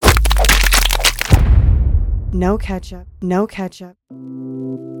No ketchup. No ketchup.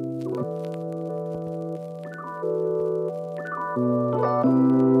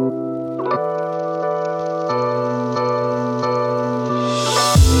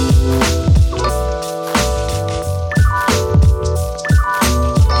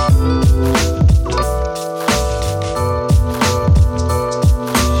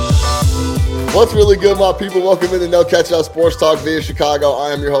 What's really good, my people? Welcome into No Catch Up Sports Talk via Chicago.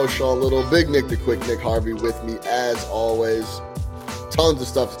 I am your host, Sean Little. Big Nick the Quick Nick Harvey with me, as always. Tons of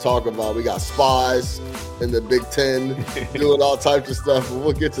stuff to talk about. We got spies in the Big Ten doing all types of stuff, but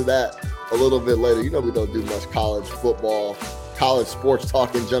we'll get to that a little bit later. You know we don't do much college football, college sports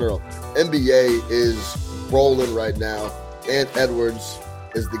talk in general. NBA is rolling right now. Ant Edwards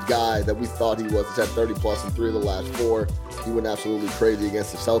is the guy that we thought he was. He's had 30-plus in 3 of the last 4. He went absolutely crazy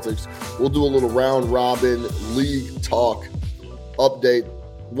against the Celtics. We'll do a little round-robin league talk update.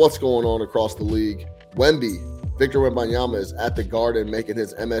 What's going on across the league? Wemby, Victor Wembanyama is at the Garden making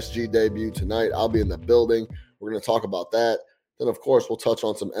his MSG debut tonight. I'll be in the building. We're going to talk about that. Then, of course, we'll touch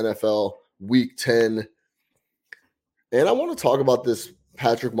on some NFL Week 10. And I want to talk about this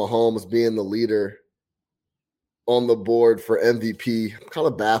Patrick Mahomes being the leader on the board for MVP. I'm kind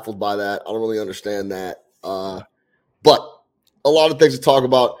of baffled by that. I don't really understand that. But a lot of things to talk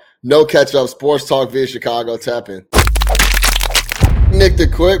about. No catch-up, sports talk via Chicago. Tap in. Nick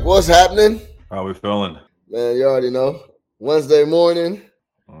the Quick, what's happening? How we feeling? Man, you already know. Wednesday morning.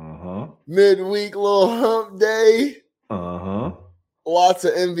 Midweek little hump day. Lots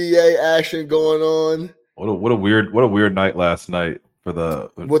of NBA action going on. What a weird night last night for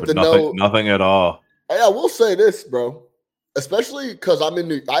nothing at all. Hey, I will say this, bro. Especially because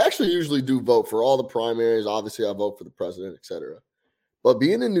I actually usually do vote for all the primaries. Obviously, I vote for the president, etc. But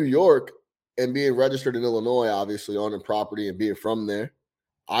being in New York and being registered in Illinois, obviously owning property and being from there,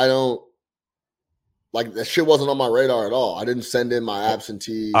 I don't like that shit wasn't on my radar at all. I didn't send in my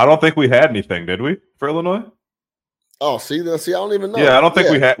absentee. I don't think we had anything, did we, for Illinois? Oh, see, I don't even know. Yeah, I don't think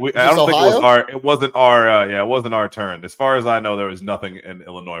we had. I don't think Ohio? it wasn't our turn. As far as I know, there was nothing in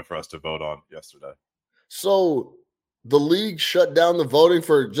Illinois for us to vote on yesterday. So the league shut down the voting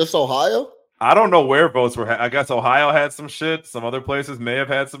for just Ohio? I don't know where votes were. I guess Ohio had some shit. Some other places may have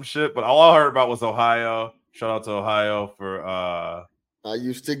had some shit, but all I heard about was Ohio. Shout out to Ohio for. I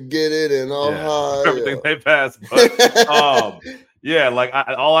used to get it in Ohio. Everything they passed, but yeah, like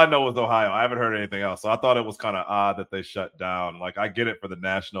all I know was Ohio. I haven't heard anything else, so I thought it was kind of odd that they shut down. Like I get it for the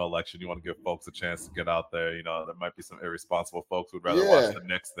national election, you want to give folks a chance to get out there. You know, there might be some irresponsible folks who'd rather watch the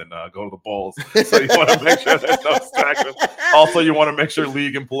Knicks than go to the polls. So you want to make sure there's no distractions. Also, you want to make sure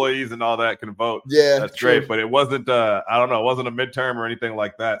league employees and all that can vote. Yeah, that's great. But it wasn't. I don't know. It wasn't a midterm or anything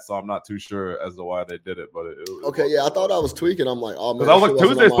like that. So I'm not too sure as to why they did it. But okay, yeah, I thought I was tweaking. I'm like, oh man, because I was like,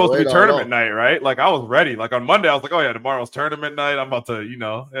 Tuesday's supposed to be tournament night, right? Like I was ready. Like on Monday, I was like, oh yeah, tomorrow's tournament night. I'm about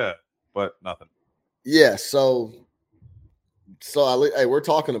to, but nothing. Yeah, so hey, we're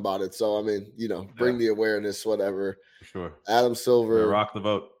talking about it. So I mean, bring the awareness, whatever. For sure. Adam Silver, rock the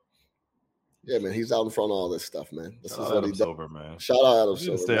vote. Yeah, man, he's out in front of all this stuff, man. This is what Adam he does. Silver, man. Shout out Adam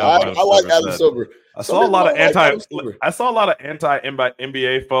Silver. I like Adam Silver. I saw a lot of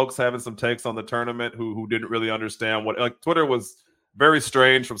anti-NBA folks having some takes on the tournament who didn't really understand Twitter was very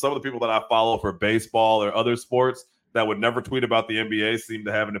strange from some of the people that I follow for baseball or other sports that would never tweet about the NBA seem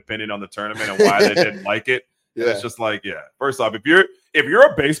to have an opinion on the tournament and why they didn't like it. And it's just like, first off, if you're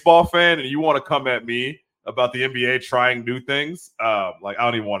a baseball fan and you want to come at me about the NBA trying new things, I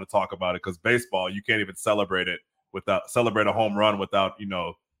don't even want to talk about it because baseball, you can't even celebrate a home run without,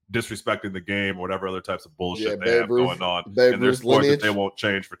 disrespecting the game or whatever other types of bullshit they have going on. And there's sports that they won't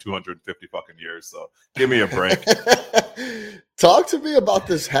change for 250 fucking years. So give me a break. Talk to me about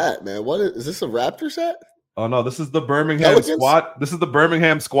this hat, man. What is this, a Raptors hat? Oh no, this is the Birmingham squad. This is the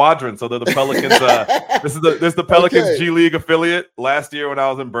Birmingham Squadron. So they're the Pelicans. This is the Pelicans G League affiliate. Last year when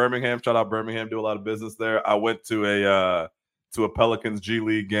I was in Birmingham, shout out Birmingham, do a lot of business there. I went to a Pelicans G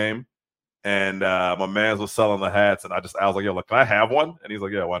League game, and my man was selling the hats, and I was like, "Yo, look, can I have one?" And he's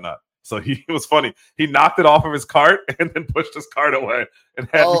like, "Yeah, why not?" So it was funny. He knocked it off of his cart and then pushed his cart away and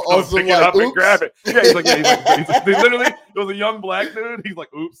had me come pick it up and grab it. Yeah, he's like, he literally, it was a young black dude. He's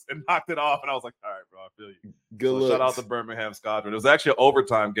like, oops, and knocked it off. And I was like, all right, bro, I feel you. Good shout out to Birmingham Squadron. It was actually an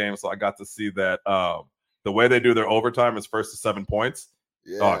overtime game, so I got to see that the way they do their overtime is first to 7 points.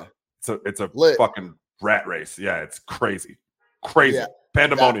 Yeah. It's a fucking rat race. Yeah, it's crazy. Yeah,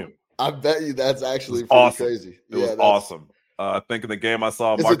 pandemonium. I bet you that's actually pretty awesome. Crazy. It was awesome. I think in the game I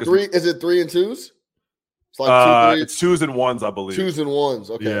saw Is it 3 and 2s? It's like 2, 3. It's 2s and 1s, I believe. 2s and 1s.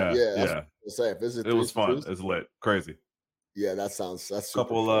 Okay. Yeah. It was fun. It was lit. Crazy. Yeah, that's super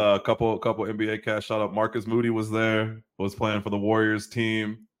couple fun. couple NBA cast. Shout out Marcus Moody was there. Was playing for the Warriors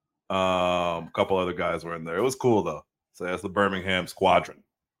team. A couple other guys were in there. It was cool though. So that's the Birmingham Squadron.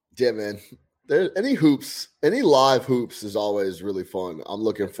 Yeah, man. Any live hoops is always really fun. I'm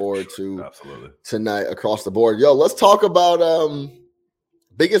looking forward to Absolutely tonight across the board. Yo, let's talk about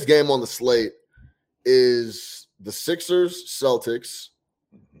biggest game on the slate is the Sixers Celtics.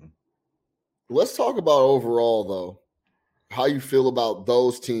 Mm-hmm. Let's talk about overall though, how you feel about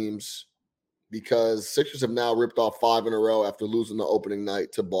those teams, because Sixers have now ripped off 5 in a row after losing the opening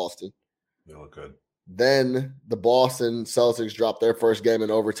night to Boston. They look good. Then the Boston Celtics dropped their first game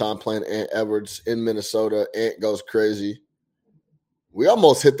in overtime playing Ant Edwards in Minnesota. Ant goes crazy. We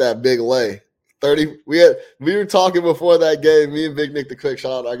almost hit that big lay. 30. We were talking before that game. Me and Big Nick the Quick,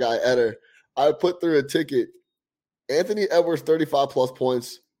 shout out our guy Eder. I put through a ticket. Anthony Edwards 35 plus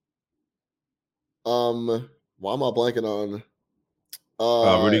points. Why am I blanking on?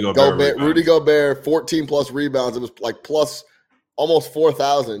 Rudy Gobert 14 plus rebounds. It was like plus almost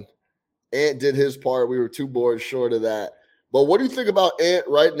 4,000. Ant did his part. We were 2 boards short of that. But what do you think about Ant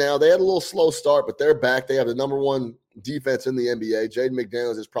right now? They had a little slow start, but they're back. They have the number 1 defense in the NBA. Jaden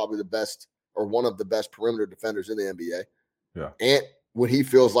McDaniels is probably the best or one of the best perimeter defenders in the NBA. Yeah. Ant, when he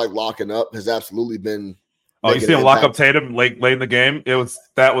feels like locking up, has absolutely been. Oh, you see him lock up Tatum late in the game?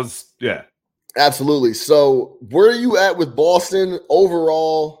 That was yeah. Absolutely. So where are you at with Boston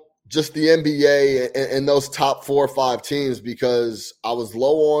overall, just the NBA and those top 4 or 5 teams? Because I was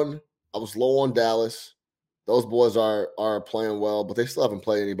low on Dallas. Those boys are playing well, but they still haven't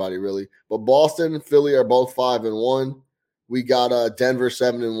played anybody really. But Boston and Philly are both 5-1. We got Denver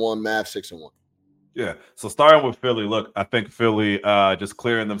 7-1, Mavs 6-1. Yeah. So starting with Philly, look, I think Philly just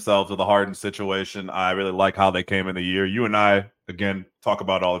clearing themselves of the Harden situation. I really like how they came in the year. You and I, again, talk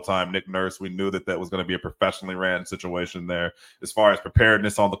about it all the time. Nick Nurse, we knew that was going to be a professionally ran situation there. As far as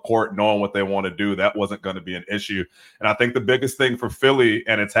preparedness on the court, knowing what they want to do, that wasn't going to be an issue. And I think the biggest thing for Philly,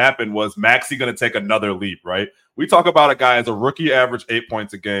 and it's happened, was Maxey going to take another leap, right? We talk about a guy as a rookie, average 8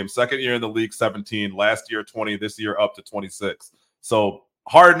 points a game, second year in the league, 17, last year 20, this year up to 26. So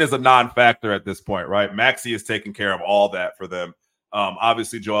Harden is a non-factor at this point, right? Maxey is taking care of all that for them.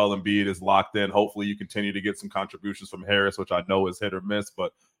 Obviously, Joel Embiid is locked in. Hopefully, you continue to get some contributions from Harris, which I know is hit or miss.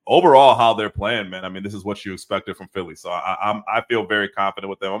 But overall, how they're playing, man, I mean, this is what you expected from Philly. So I feel very confident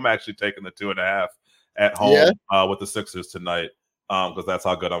with them. I'm actually taking the 2.5 at home with the Sixers tonight because that's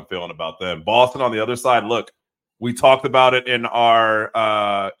how good I'm feeling about them. Boston on the other side, look, we talked about it in our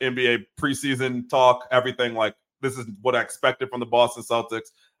NBA preseason talk, everything like, this is what I expected from the Boston Celtics.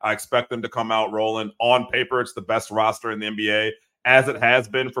 I expect them to come out rolling. On paper, it's the best roster in the NBA, as it has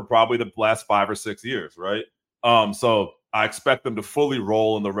been for probably the last 5 or 6 years, right? So I expect them to fully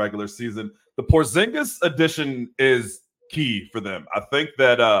roll in the regular season. The Porzingis addition is key for them. I think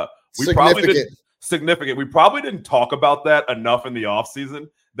that we probably didn't talk about that enough in the offseason,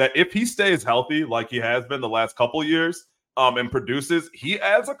 that if he stays healthy like he has been the last couple years and produces, he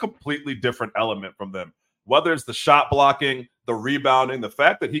adds a completely different element from them. Whether it's the shot blocking, the rebounding, the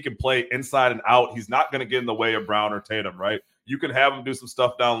fact that he can play inside and out, he's not going to get in the way of Brown or Tatum, right? You can have him do some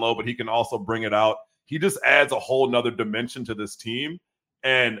stuff down low, but he can also bring it out. He just adds a whole nother dimension to this team.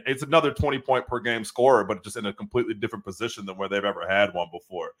 And it's another 20-point per game scorer, but just in a completely different position than where they've ever had one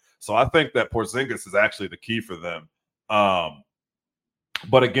before. So I think that Porzingis is actually the key for them.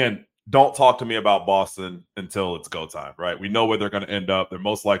 But again, don't talk to me about Boston until it's go time, right? We know where they're going to end up. They're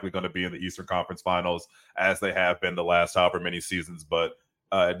most likely going to be in the Eastern Conference Finals, as they have been the last however many seasons, but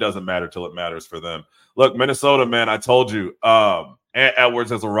it doesn't matter till it matters for them. Look, Minnesota, man, I told you, Ant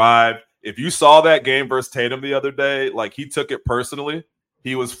Edwards has arrived. If you saw that game versus Tatum the other day, like, he took it personally.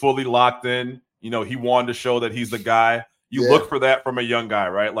 He was fully locked in. You know, he wanted to show that he's the guy. You look for that from a young guy,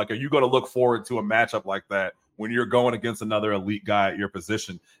 right? Like, are you going to look forward to a matchup like that when you're going against another elite guy at your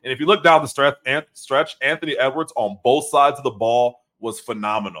position? And if you look down the stretch, Anthony Edwards on both sides of the ball was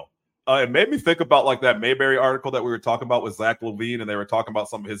phenomenal. It made me think about like that Mayberry article that we were talking about with Zach LaVine, and they were talking about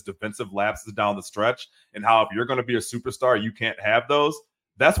some of his defensive lapses down the stretch and how if you're going to be a superstar, you can't have those.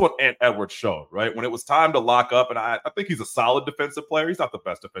 That's what Ant Edwards showed, right? When it was time to lock up, and I think he's a solid defensive player. He's not the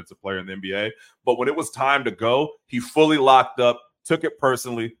best defensive player in the NBA, but when it was time to go, he fully locked up, took it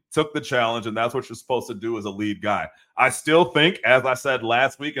personally, took the challenge, and that's what you're supposed to do as a lead guy. I still think, as I said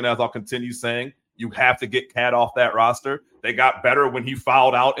last week, and as I'll continue saying, you have to get Cat off that roster. They got better when he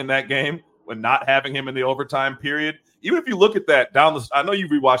fouled out in that game, when not having him in the overtime period. Even if you look at that I know you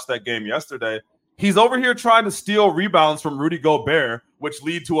rewatched that game yesterday. He's over here trying to steal rebounds from Rudy Gobert, which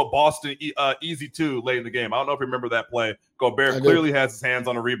lead to a Boston easy 2 late in the game. I don't know if you remember that play. Gobert clearly has his hands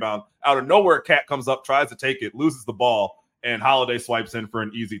on a rebound. Out of nowhere, Cat comes up, tries to take it, loses the ball, and Holiday swipes in for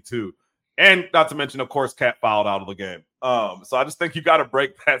an easy 2. And not to mention, of course, Cat fouled out of the game. So I just think you got to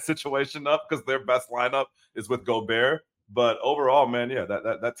break that situation up because their best lineup is with Gobert. But overall, man, yeah,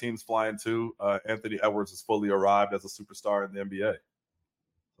 that team's flying too. Anthony Edwards has fully arrived as a superstar in the NBA.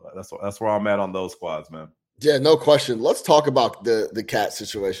 So that's where I'm at on those squads, man. Yeah, no question. Let's talk about the Cat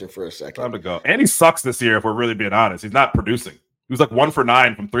situation for a second. Time to go. And he sucks this year, if we're really being honest. He's not producing. He was like 1 for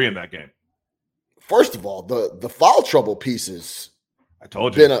 9 from 3 in that game. First of all, the foul trouble pieces. I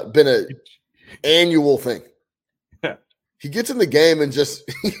told you. Been a annual thing. Yeah. He gets in the game and just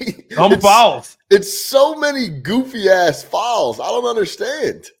fouls. It's so many goofy ass fouls. I don't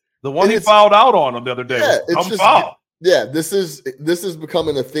understand. The one he fouled out on him the other day. Yeah, was dumb foul. Yeah, this is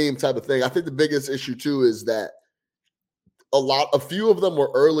becoming a theme type of thing. I think the biggest issue too is that a few of them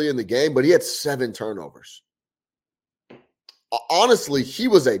were early in the game, but he had 7 turnovers. Honestly, he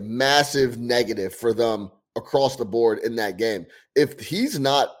was a massive negative for them across the board in that game. If he's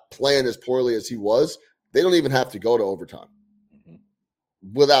not playing as poorly as he was, they don't even have to go to overtime.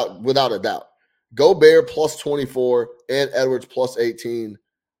 Without a doubt. Gobert plus 24 and Edwards plus 18.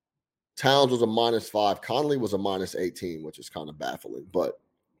 Towns was a -5. Conley was a -18, which is kind of baffling. But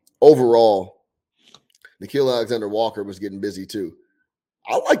overall, Nickeil Alexander-Walker was getting busy too.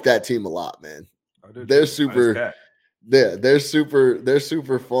 I like that team a lot, man. They're super. Yeah, they're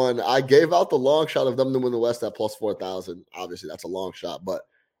super fun. I gave out the long shot of them to win the West at plus 4,000. Obviously, that's a long shot, but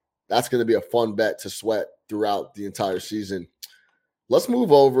that's going to be a fun bet to sweat throughout the entire season. Let's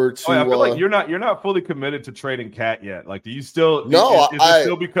move over to. I feel like you're not fully committed to trading Cat yet. Like, do you still? No, is it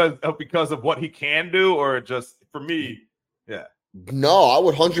still because of what he can do, or just for me? Yeah. No, I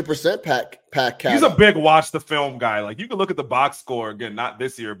would 100% pack Cat. He's a big watch the film guy. Like, you can look at the box score again, not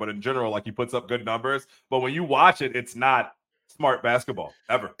this year, but in general, like, he puts up good numbers. But when you watch it, it's not smart basketball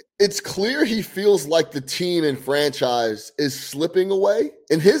ever. It's clear he feels like the team and franchise is slipping away.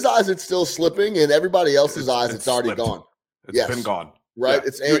 In his eyes, it's still slipping. In everybody else's eyes, it's already gone. It's been gone. Right? Yeah.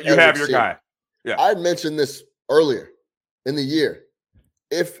 It's you have your guy. Yeah. I had mentioned this earlier in the year.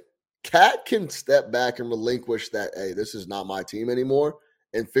 If Cat can step back and relinquish that, hey, this is not my team anymore,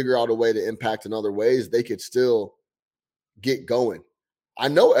 and figure out a way to impact in other ways, they could still get going. I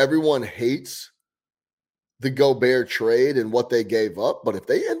know everyone hates the Gobert trade and what they gave up, but if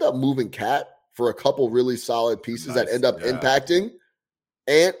they end up moving Cat for a couple really solid pieces that end up impacting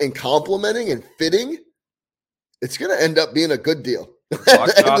and complementing and fitting, it's going to end up being a good deal. At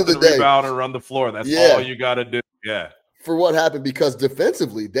the end of the day, rebound and run the floor. That's all you got to do. Yeah. For what happened, because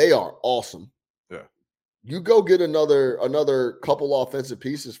defensively they are awesome. Yeah. You go get another couple offensive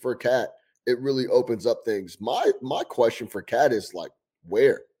pieces for Cat, it really opens up things. My question for Cat is like,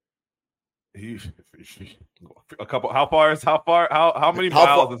 where? A couple. How many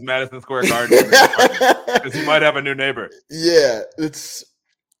miles is Madison Square Garden? Because he might have a new neighbor. Yeah, it's.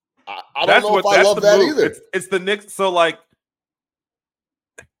 I don't know if I love that either. It's the Knicks. So like,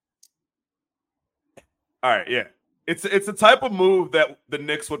 all right, yeah. It's the type of move that the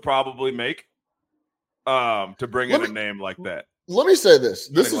Knicks would probably make to bring in a name like that. Let me say this.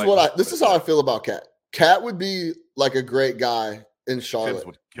 This is how I feel about Cat. Cat would be like a great guy in Charlotte. Tibbs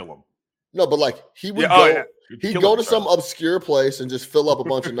would kill him. No, but like he'd go to some obscure place and just fill up a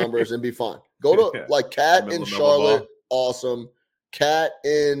bunch of numbers and be fine. Go to like Cat in Charlotte, awesome. Cat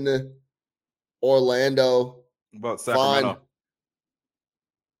in Orlando. About Sacramento.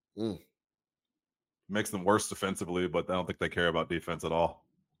 Makes them worse defensively, but I don't think they care about defense at all.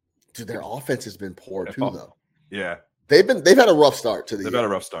 Dude, their offense has been poor too, though. Yeah. They've had a rough start to the year. They've had a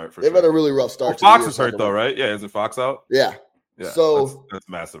rough start They've had a really rough start. Fox is hurt though, right? Yeah, isn't Fox out? Yeah. So that's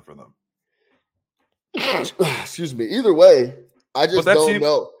massive for them. Excuse me. Either way, I just don't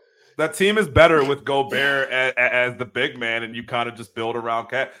know. That team is better with Gobert as the big man, and you kind of just build around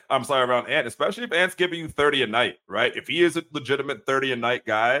around Ant, especially if Ant's giving you 30 a night, right? If he is a legitimate 30 a night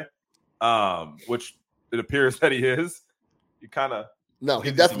guy, which it appears that he is, you kind of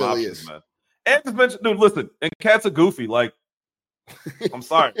he definitely is. Man. And just mention, dude, listen, and Cat's a goofy. Like, I'm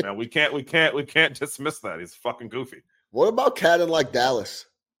sorry, man. We can't dismiss that. He's fucking goofy. What about Cat in like Dallas?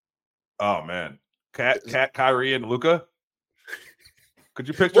 Oh man, Cat, Kyrie, and Luka. Could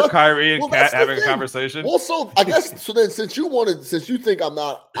you picture Kyrie and Cat having a conversation? Well, so I guess so. Then, since you think I'm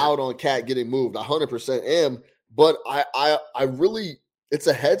not out on Cat getting moved, I 100% am. But I really, it's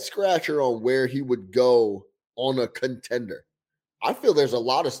a head scratcher on where he would go on a contender. I feel there's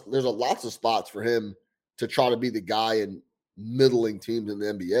lots of spots for him to try to be the guy in middling teams in the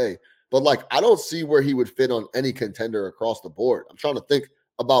NBA. But like, I don't see where he would fit on any contender across the board. I'm trying to think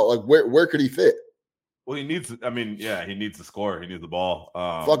about like where could he fit? Well, he needs to score. He needs the ball.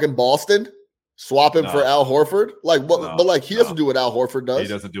 Fucking Boston, Swap him for Al Horford? Like what? No, but like he doesn't do what Al Horford does. He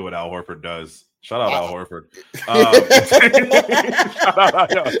doesn't do what Al Horford does. Shout out Al Horford. Shout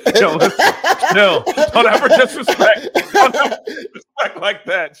out, yo, listen, chill. Don't ever disrespect. Don't ever disrespect like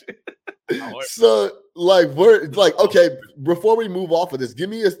that. So, like, we're like, okay, before we move off of this, give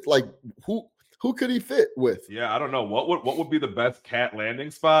me who could he fit with? Yeah, I don't know. What would be the best cat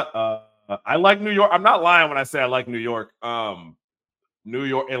landing spot? I like New York. I'm not lying when I say I like New York. New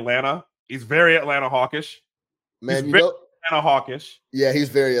York, Atlanta. He's very Atlanta hawkish. Man, Atlanta hawkish. Yeah, he's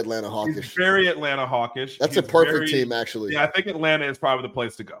very Atlanta hawkish. He's very Atlanta hawkish. That's a perfect team, actually. Yeah, I think Atlanta is probably the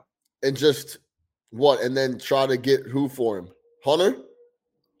place to go. And just and then try to get who for him? Hunter?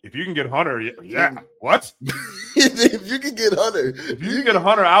 If you can get Hunter, yeah. What? If you can get Hunter. If you can get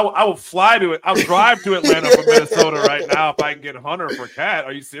Hunter, I will fly to it. I'll drive to Atlanta from Minnesota right now if I can get Hunter for Cat.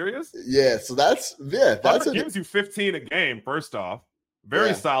 Are you serious? Yeah, so that's Hunter gives you 15 a game, first off.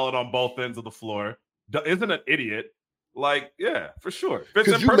 Very solid on both ends of the floor. Isn't an idiot. Like, yeah, for sure. Fits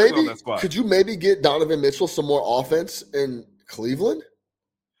in perfectly on that squad. Could you maybe get Donovan Mitchell some more offense in Cleveland?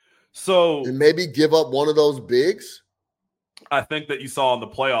 And maybe give up one of those bigs? I think that you saw in the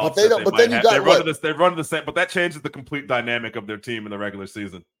playoffs. They run the same, but that changes the complete dynamic of their team in the regular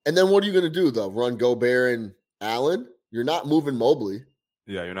season. And then what are you going to do, though? Run Gobert and Allen? You're not moving Mobley.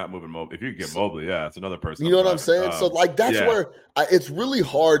 Yeah, you're not moving Mobley. If you get Mobley, it's another person. You know what I'm saying? So, like, that's where it's really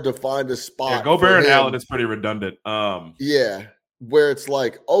hard to find a spot. Yeah, Gobert and Allen is pretty redundant. Where it's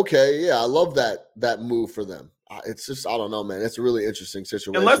like, okay, I love that move for them. It's just, I don't know, man. It's a really interesting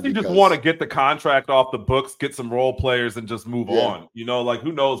situation. Unless you just want to get the contract off the books, get some role players, and just move on. You know, like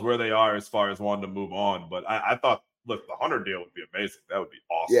who knows where they are as far as wanting to move on. But I thought, look, the Hunter deal would be amazing. That would be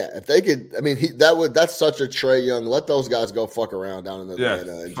awesome. Yeah, if they could, I mean, that's such a Trae Young. Let those guys go fuck around down in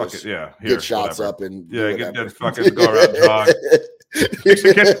Atlanta and just get shots up and get that fucking go around jog. get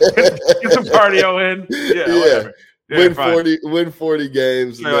some cardio in. Whatever. Win 40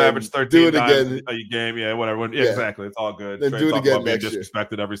 games. Average 13 do it again. A game, whatever. Exactly. It's all good. Then do it again being next year.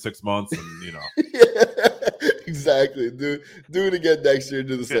 Disrespected every 6 months, and exactly. Do it again next year.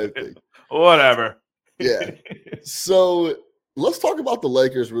 Do the same thing. Whatever. Yeah. So let's talk about the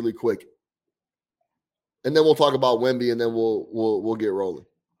Lakers really quick, and then we'll talk about Wemby, and then we'll get rolling.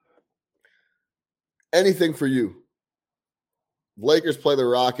 Anything for you? Lakers play the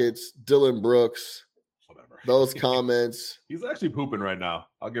Rockets. Dylan Brooks. Those comments. He's actually pooping right now.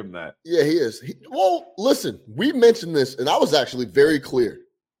 I'll give him that. Yeah, he is. Well, listen, we mentioned this, and I was actually very clear.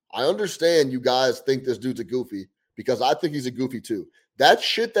 I understand you guys think this dude's a goofy because I think he's a goofy too. That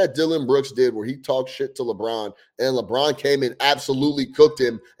shit that Dylan Brooks did where he talked shit to LeBron, and LeBron came and absolutely cooked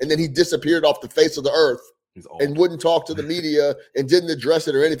him, and then he disappeared off the face of the earth and wouldn't talk to the media and didn't address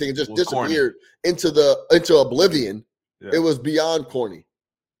it or anything and just disappeared into oblivion. Yeah. It was beyond corny.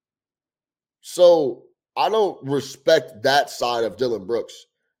 So I don't respect that side of Dylan Brooks.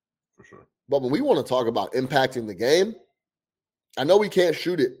 For sure. But when we want to talk about impacting the game, I know we can't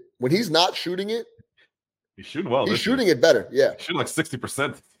shoot it. When he's not shooting it, he's shooting well. He's shooting it better. Yeah. He's shooting like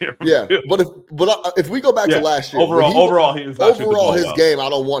 60%. Yeah. But if we go back to last year, overall his game, I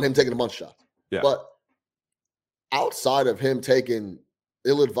don't want him taking a bunch of shots. Yeah. But outside of him taking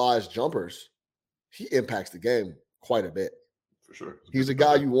ill-advised jumpers, he impacts the game quite a bit. For sure. He's a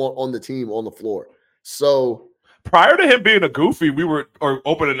guy you want on the team, on the floor. So prior to him being a goofy,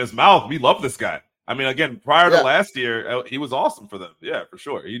 opening his mouth. We love this guy. I mean, again, prior to last year, he was awesome for them. Yeah, for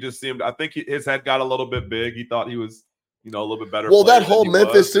sure. He just seemed, I think his head got a little bit big. He thought he was, a little bit better. Well, that whole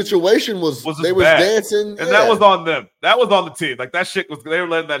Memphis situation was they was dancing. And that was on them. That was on the team. Like that shit they were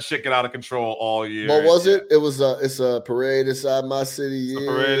letting that shit get out of control all year. What was it? It was it's a parade inside my city. Yeah. A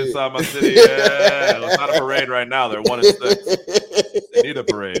parade inside my city. Yeah. It's not a parade right now. They're 1-6. They need a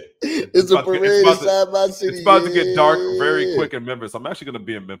parade. It's a parade inside my city. It's about to get dark very quick in Memphis. I'm actually going to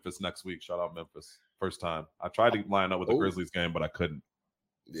be in Memphis next week. Shout out Memphis. First time. I tried to line up with the Grizzlies game, but I couldn't.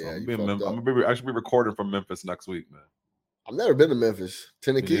 Yeah, so I'm going to be actually recording from Memphis next week, man. I've never been to Memphis.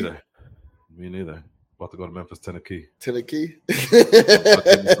 Tennessee. Me neither. About to go to Memphis, Tennessee.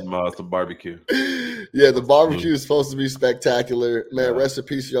 Some barbecue. Yeah, the barbecue is supposed to be spectacular. Man, rest in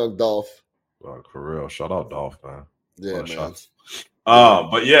peace, young Dolph. Oh, for real. Shout out Dolph, man. Yeah, man.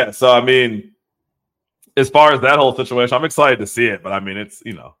 But yeah, so I mean, as far as that whole situation, I'm excited to see it. But I mean, it's,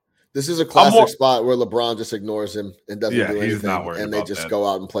 This is a classic spot where LeBron just ignores him and doesn't do anything. He's not worried and about they just that. go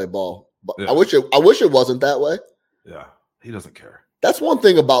out and play ball. But I wish it wasn't that way. Yeah. He doesn't care. That's one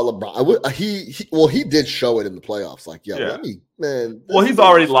thing about LeBron. He did show it in the playoffs. Like, let me, man. Well, he's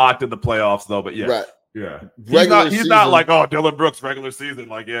already locked in the plaffs, though. But yeah, right. Yeah, he's Season, not like Dylan Brooks regular season.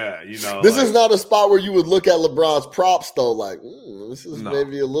 Like, this is not a spot where you would look at LeBron's props though. Like, this is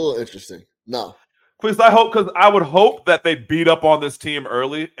maybe a little interesting. No. Because I would hope that they beat up on this team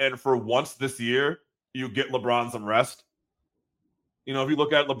early, and for once this year, you get LeBron some rest. You know, if you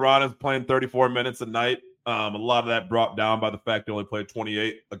look at LeBron as playing 34 minutes a night, a lot of that brought down by the fact he only played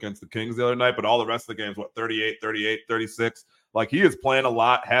 28 against the Kings the other night, but all the rest of the games, 38, 38, 36. Like, he is playing a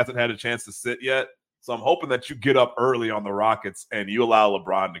lot, hasn't had a chance to sit yet. So I'm hoping that you get up early on the Rockets and you allow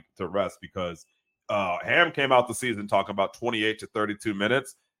LeBron to rest, because Ham came out the season talking about 28 to 32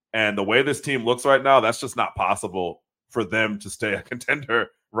 minutes. And the way this team looks right now, that's just not possible for them to stay a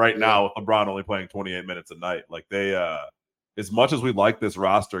contender right now with LeBron only playing 28 minutes a night. Like, they as much as we like this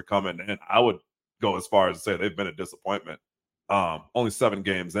roster coming in, I would go as far as to say they've been a disappointment. Only 7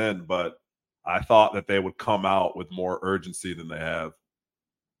 games in, but I thought that they would come out with more urgency than they have.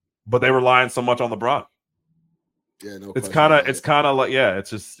 But they relying so much on LeBron. Yeah, no. It's kind of like, it's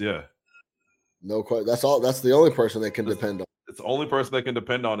just, no question. That's all. That's the only person they can depend on. It's the only person they can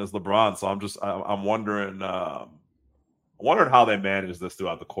depend on is LeBron. So I'm wondering how they manage this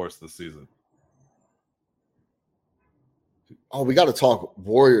throughout the course of the season. Oh, we got to talk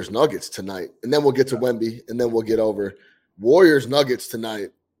Warriors Nuggets tonight, and then we'll get to Wemby, and then we'll get over Warriors Nuggets tonight.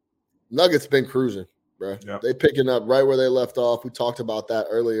 Nuggets been cruising, bro. Yep. They picking up right where they left off. We talked about that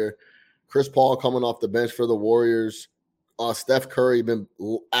earlier. Chris Paul coming off the bench for the Warriors. Steph Curry been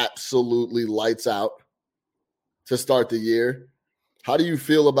absolutely lights out to start the year. How do you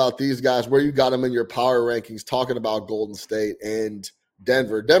feel about these guys? Where you got them in your power rankings, talking about Golden State and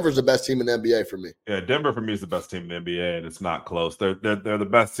Denver? Denver's the best team in the NBA for me. Yeah, Denver for me is the best team in the NBA, and it's not close. They're the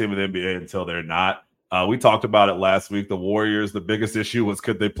best team in the NBA until they're not. We talked about it last week. The Warriors, the biggest issue was,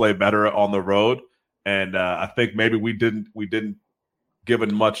 could they play better on the road? And I think maybe we didn't give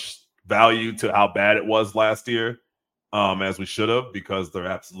it much value to how bad it was last year, as we should have, because they're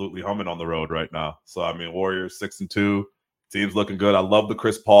absolutely humming on the road right now. So I mean, Warriors 6-2, team's looking good. I love the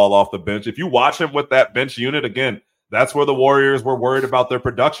Chris Paul off the bench. If you watch him with that bench unit again, that's where the Warriors were worried about their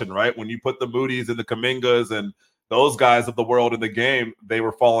production, right? When you put the Moody's and the Kumingas and those guys of the world in the game, they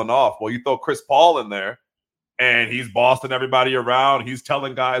were falling off. Well, you throw Chris Paul in there, and he's bossing everybody around. He's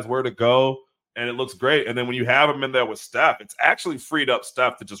telling guys where to go, and it looks great. And then when you have him in there with Steph, it's actually freed up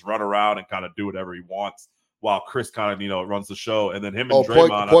Steph to just run around and kind of do whatever he wants, while Chris kind of, runs the show. And then him and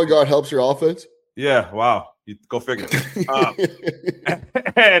Draymond. Point guard helps your offense? Yeah, wow. You go figure.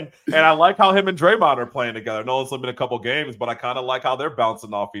 And I like how him and Draymond are playing together. I know it's only been a couple games, but I kind of like how they're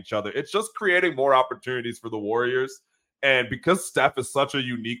bouncing off each other. It's just creating more opportunities for the Warriors. And because Steph is such a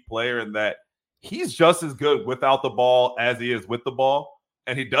unique player in that he's just as good without the ball as he is with the ball,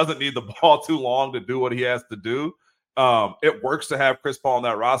 and he doesn't need the ball too long to do what he has to do, it works to have Chris Paul on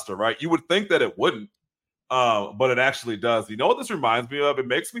that roster, right? You would think that it wouldn't, but it actually does. You know what this reminds me of? It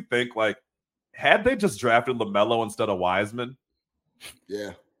makes me think, like, had they just drafted LaMelo instead of Wiseman?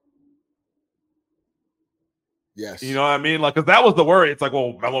 Yeah. Yes. You know what I mean? Like, because that was the worry. It's like,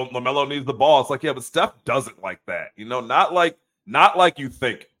 well, LaMelo needs the ball. It's like, yeah, but Steph doesn't like that. Not like you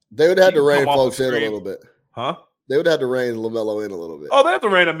think. They would have had to rein folks in a little bit. Huh? They would have to rein LaMelo in a little bit. Oh, they have to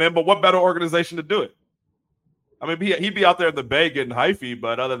rein him in, but what better organization to do it? I mean, he'd be out there in the Bay getting hyphy,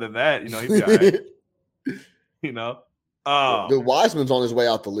 but other than that, he'd be all right. The Wiseman's on his way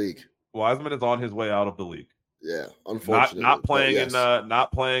out the league. Wiseman is on his way out of the league. Yeah, unfortunately. Not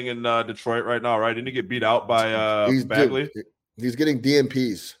playing in Detroit right now, right? Didn't he get beat out by Bagley? He's getting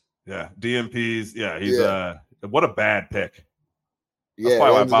DMPs. Yeah, DMPs. Yeah, he's what a bad pick. That's Yeah,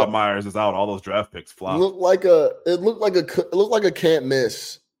 probably why Bob Myers is out. All those draft picks flop. It looked like a can't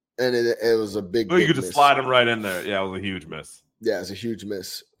miss, and it was a big. You could just miss. slide him right in there. Yeah, it was a huge miss. Yeah, it's a huge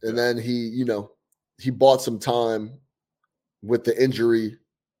miss. And then he bought some time with the injury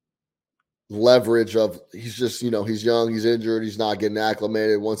leverage of he's just, he's young, he's injured, he's not getting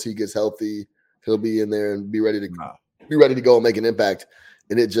acclimated. Once he gets healthy, he'll be in there and be ready to go and make an impact.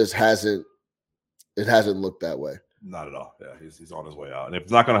 And it just hasn't looked that way. Not at all. Yeah, he's on his way out. And if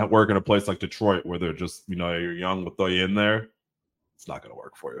it's not going to work in a place like Detroit where they're just, you're young, we'll throw you in there, it's not going to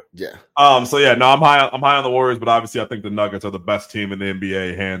work for you. Yeah. I'm high on the Warriors, but obviously I think the Nuggets are the best team in the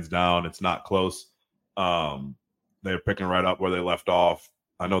NBA, hands down. It's not close. They're picking right up where they left off.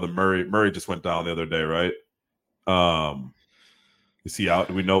 I know the Murray just went down the other day, right? Is he out?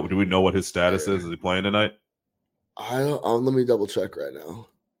 Do we know what his status is? Is he playing tonight? Let me double check right now.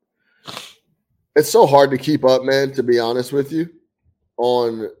 It's so hard to keep up, man, to be honest with you,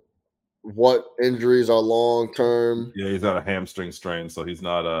 on what injuries are long term. Yeah, he's got a hamstring strain, so it's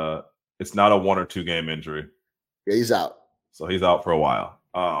not a 1 or 2 game injury. Yeah, he's out. So he's out for a while.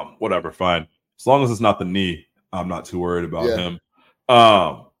 Whatever, fine. As long as it's not the knee, I'm not too worried about him.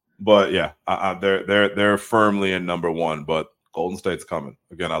 But yeah, they're firmly in number 1. But Golden State's coming.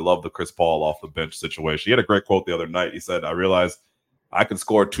 Again, I love the Chris Paul off the bench situation. He had a great quote the other night. He said, I realized I can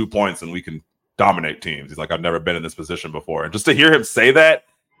score 2 points and we can dominate teams. He's like, I've never been in this position before. And just to hear him say that,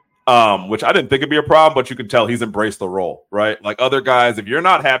 which I didn't think it'd be a problem, but you can tell he's embraced the role, right? Like other guys, if you're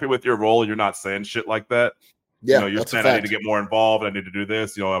not happy with your role, you're not saying shit like that. Yeah, you're saying I need to get more involved. I need to do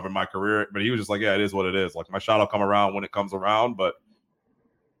this, over my career. But he was just like, yeah, it is what it is. Like my shot will come around when it comes around, but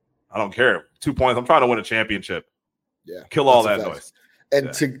I don't care. 2 points. I'm trying to win a championship. Yeah. Kill all that noise.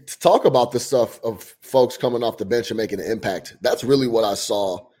 And to talk about the stuff of folks coming off the bench and making an impact, that's really what I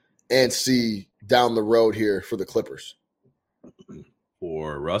saw and see down the road here for the Clippers.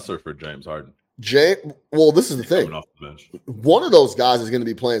 For Russ or for James Harden? Well, this is the thing. Coming off the bench. One of those guys is going to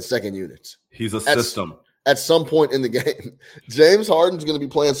be playing second units. He's a system. At some point in the game. James Harden's going to be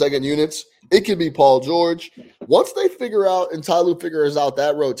playing second units. It could be Paul George. Once they figure out and Ty Lue figures out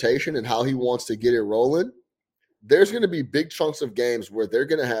that rotation and how he wants to get it rolling, there's going to be big chunks of games where they're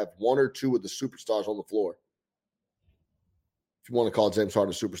going to have one or two of the superstars on the floor. If you want to call James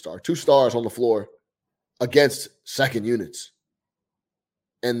Harden a superstar. 2 stars on the floor against second units.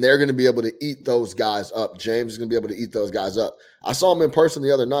 And they're going to be able to eat those guys up. James is going to be able to eat those guys up. I saw him in person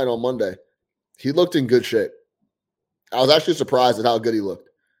the other night on Monday. He looked in good shape. I was actually surprised at how good he looked.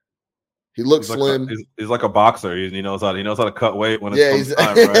 He looked slim. He's like a boxer. He knows how to cut weight when it's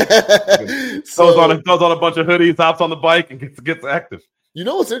time, right? Throws on a bunch of hoodies, hops on the bike, and gets active. You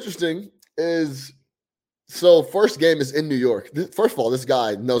know what's interesting is, so first game is in New York. First of all, this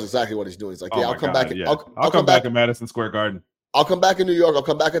guy knows exactly what he's doing. He's like, I'll come back. Yeah. I'll come back in Madison Square Garden. I'll come back in New York. I'll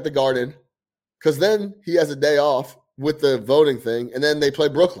come back at the Garden, because then he has a day off with the voting thing, and then they play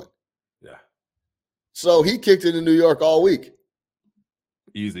Brooklyn. Yeah. So he kicked it in New York all week.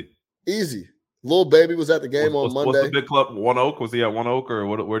 Easy. Lil Baby was at the game on Monday. What's the big club? One Oak? Was he at One Oak, or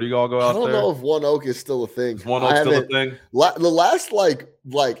where do you all go out there? I don't know if One Oak is still a thing. Is One Oak still a thing? The last like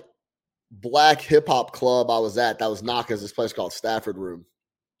black hip hop club I was at that was knocking is this place called Stafford Room.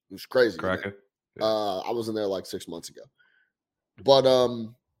 It was crazy. Cracking. Yeah. I was in there like 6 months ago. But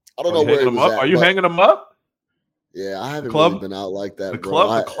I don't know where it was at. Are you hanging them up? Yeah, I haven't really been out like that. The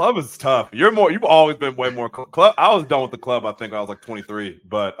club is tough. You've always been way more club. I was done with the club. I think I was like 23,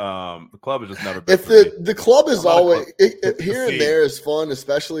 but the club has just never been. If the club is always here and there is fun,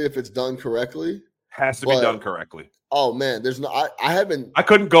 especially if it's done correctly. Has to be done correctly. Oh man, there's no. I haven't. I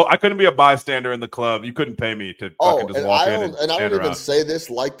couldn't go. I couldn't be a bystander in the club. You couldn't pay me to fucking just walk in. And I don't even around. say this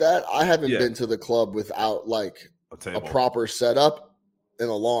like that. I haven't been to the club without like a proper setup in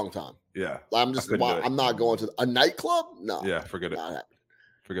a long time. Yeah, I'm not going to a nightclub. No. Yeah, forget it.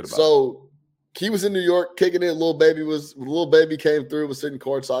 Forget about it. So he was in New York kicking it. Lil Baby came through, was sitting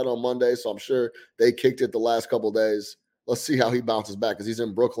courtside on Monday. So I'm sure they kicked it the last couple of days. Let's see how he bounces back, because he's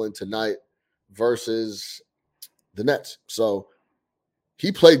in Brooklyn tonight versus the Nets. So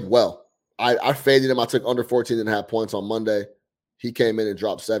he played well. I faded him. I took under 14.5 points on Monday. He came in and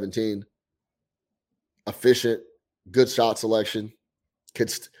dropped 17. Efficient, good shot selection.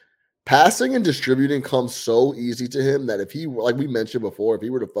 Passing and distributing comes so easy to him that if he, like we mentioned before, if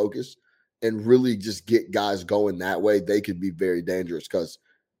he were to focus and really just get guys going that way, they could be very dangerous, because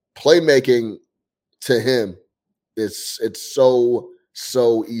playmaking to him it's so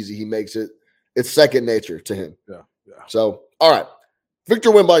easy. He makes it. It's second nature to him. Yeah. So, all right. Victor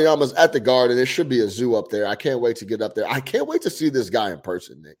Wembanyama's at the Garden. There should be a zoo up there. I can't wait to get up there. I can't wait to see this guy in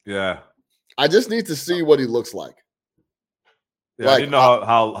person, Nick. Yeah. I just need to see what he looks like. Yeah, I didn't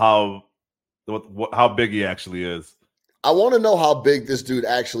know how big he actually is. I want to know how big this dude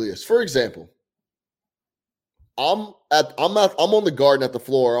actually is. For example, I'm on the Garden at the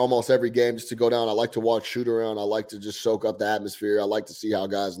floor almost every game just to go down. I like to watch shoot around. I like to just soak up the atmosphere. I like to see how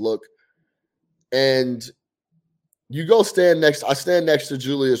guys look. And you go I stand next to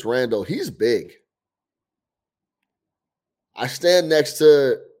Julius Randle. He's big. I stand next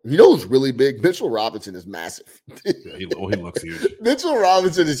to, you know who's really big? Mitchell Robinson is massive. Yeah, he looks huge. Mitchell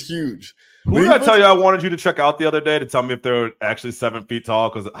Robinson is huge. Who did I tell you I wanted you to check out the other day to tell me if they're actually 7 feet tall?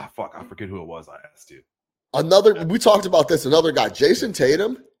 Because I forget who it was I asked you. We talked about this. Another guy, Jason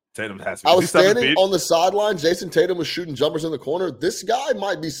Tatum. Tatum has to be. I was standing on the sideline. Jason Tatum was shooting jumpers in the corner. This guy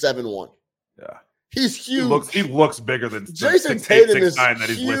might be 7'1". Yeah. He's huge. He looks bigger than Jason Tatum is that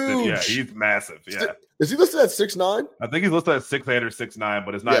he's huge. listed. Yeah, he's massive. Yeah. Is he listed at 6'9"? I think he's listed at 6'8" or 6'9",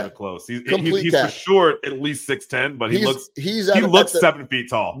 but it's not even close. He's for sure at least 6'10", but he looks 7 feet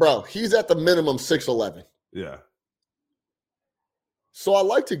tall. Bro, he's at the minimum 6'11". Yeah. So I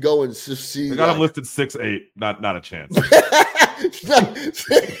like to go and just see. I got him listed 6'8". Not a chance.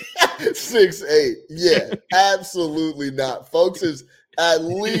 6'8". Yeah, absolutely not. Folks is at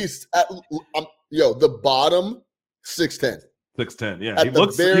least the bottom 6'10". 6'10", yeah. At He the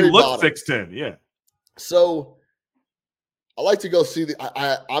looks very bottom. 6'10", yeah. So I like to go see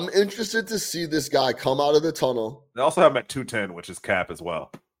I'm interested to see this guy come out of the tunnel. They also have him at 210, which is cap as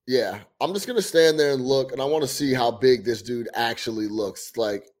well. Yeah, I'm just gonna stand there and look, and I want to see how big this dude actually looks.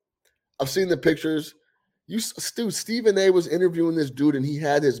 Like, I've seen the pictures. Stephen A. was interviewing this dude, and he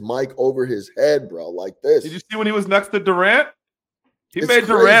had his mic over his head, bro, like this. Did you see when he was next to Durant? He made Crazy.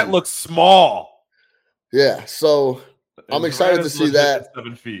 Durant look small. Yeah, so I'm excited to see that.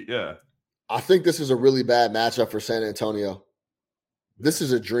 7 feet, yeah. I think this is a really bad matchup for San Antonio. This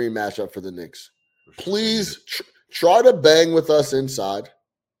is a dream matchup for the Knicks. Please try to bang with us inside.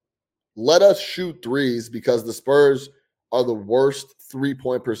 Let us shoot threes because the Spurs are the worst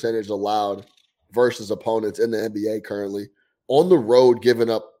three-point percentage allowed versus opponents in the NBA currently. On the road, giving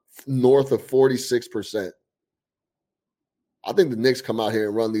up north of 46%. I think the Knicks come out here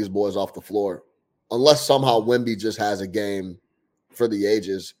and run these boys off the floor. Unless somehow Wemby just has a game for the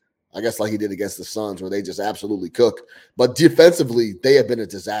ages. I guess like he did against the Suns where they just absolutely cook. But defensively, they have been a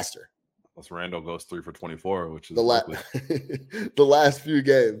disaster. Plus Randall goes 3 for 24, which is the last few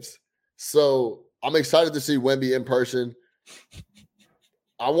games. So I'm excited to see Wemby in person.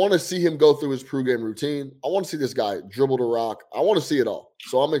 I want to see him go through his pregame routine. I want to see this guy dribble the rock. I want to see it all.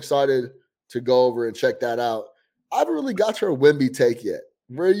 So I'm excited to go over and check that out. I haven't really got your Wemby take yet.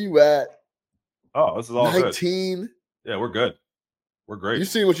 Where are you at? Oh, this is all 19. Good. Yeah, we're good. We're great. You've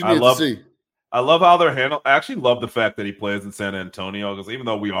seen what you need to see. I love how they're handled. I actually love the fact that he plays in San Antonio because even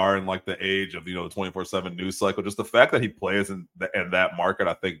though we are in like the age of, the 24/7 news cycle, just the fact that he plays in that market,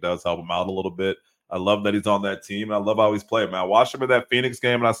 I think does help him out a little bit. I love that he's on that team. I love how he's playing, man. I watched him in that Phoenix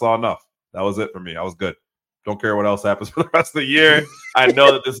game and I saw enough. That was it for me. I was good. Don't care what else happens for the rest of the year. I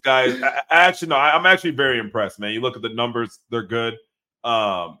know that this guy is I'm actually very impressed, man. You look at the numbers, they're good.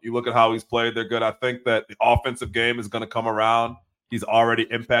 You look at how he's played, they're good. I think that the offensive game is going to come around. He's already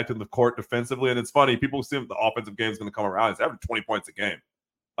impacting the court defensively. And it's funny, people assume the offensive game is going to come around. He's averaging 20 points a game.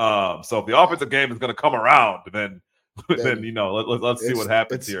 So if the offensive game is going to come around, then let's see what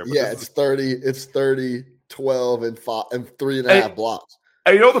happens here. But it's 30, 12, and 5 and 3.5 blocks.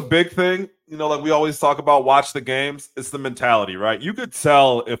 And the big thing, like we always talk about, watch the games, it's the mentality, right? You could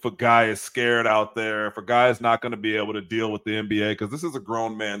tell if a guy is scared out there, if a guy is not going to be able to deal with the NBA, because this is a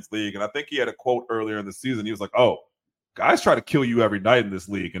grown man's league. And I think he had a quote earlier in the season. He was like, oh, guys try to kill you every night in this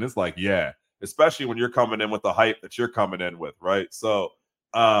league. And it's like, yeah, especially when you're coming in with the hype that you're coming in with, right? So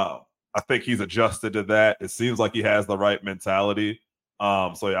I think he's adjusted to that. It seems like he has the right mentality.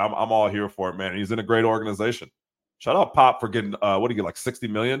 I'm all here for it, man. He's in a great organization. Shout out Pop for getting, what do you get, like $60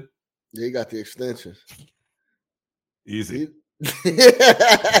 million? Yeah, he got the extension. Easy.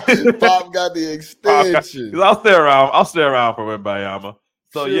 Pop got the extension. I'll stay around for Wembayama.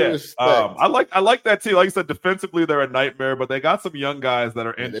 So I like that too. Like you said, defensively they're a nightmare, but they got some young guys that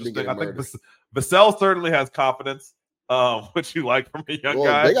are interesting. I think Vassell certainly has confidence, which you like from a young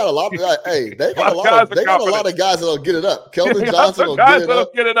guy. They got a lot. They got a lot of guys that'll get it up. Kelvin Johnson will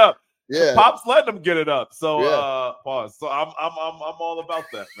get it up. Yeah, Pop's letting them get it up. So pause. So I'm all about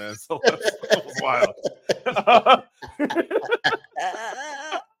that, man. So that was wild.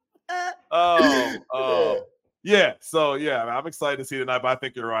 Yeah. So I'm excited to see tonight, but I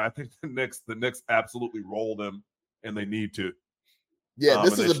think you're right. I think the Knicks absolutely rolled him, and they need to. Yeah,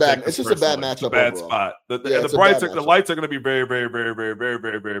 it's just a bad matchup. Bad spot. The lights are going to be very, very, very, very, very,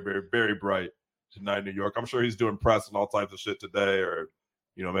 very, very, very, very bright tonight in New York. I'm sure he's doing press and all types of shit today, or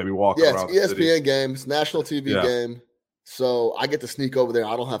maybe walking around. Yeah, it's ESPN games, national TV game. So I get to sneak over there.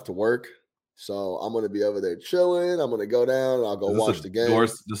 I don't have to work. So I'm going to be over there chilling. I'm going to go down. And I'll go watch the game.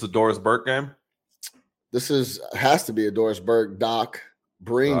 This is a Doris Burke game? This has to be a Doris Burke, Doc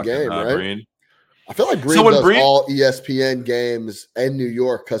Breen game, right? Breen. I feel like Breen does all ESPN games in New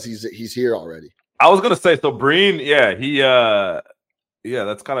York because he's here already. I was going to say, so Breen,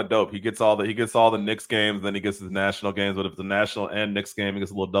 that's kind of dope. He gets all the Knicks games, then he gets his national games. But if it's a national and Knicks game, he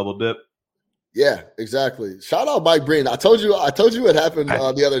gets a little double dip. Yeah, exactly. Shout out Mike Breen. I told you what happened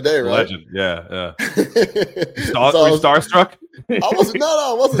the other day, right? Legend. Yeah. Were you starstruck? I wasn't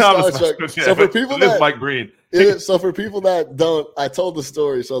starstruck. So for people that Mike Breen. So for people that don't, I told the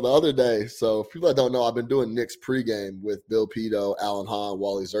story. So the other day, so people that don't know, I've been doing Knicks pregame with Bill Pito, Alan Hahn,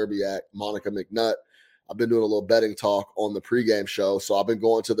 Wally Zerbiak, Monica McNutt. I've been doing a little betting talk on the pregame show. So I've been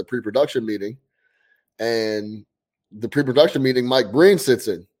going to the pre-production meeting, and the pre-production meeting, Mike Breen sits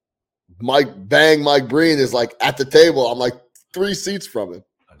in. Mike Breen is like at the table. I'm like 3 seats from him.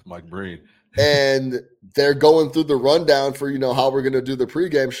 That's Mike Breen. And they're going through the rundown for, how we're going to do the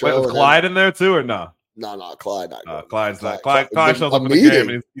pregame show. Wait, was Clyde in there too or no? No, Clyde not. Clyde's not. Clyde shows up in the game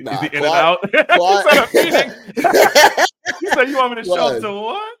and he's in and out. said you want me to show Clyde. to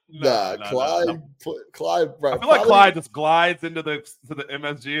what? Clyde. Clyde. Right, I feel like Clyde just glides into the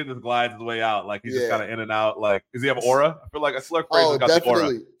MSG and just glides his way out. Like he's just kind of in and out. Like, does he have aura? I feel like Frazier's got definitely. the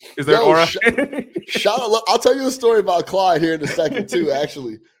aura. Is there an aura? Shout out! I'll tell you a story about Clyde here in a second too,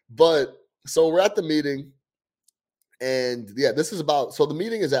 actually. But so we're at the meeting, and this is about. So the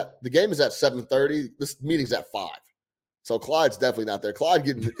game is at 7:30. This meeting's at 5. So Clyde's definitely not there. Clyde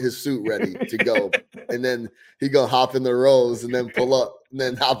getting his suit ready to go, and then he gonna hop in the rows and then pull up and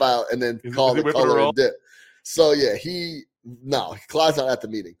then hop out and then call the color and dip. So Clyde's not at the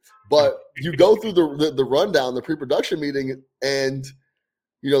meeting. But you go through the rundown, the pre-production meeting, and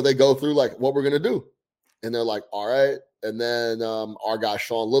they go through like what we're gonna do, and they're like, all right, and then our guy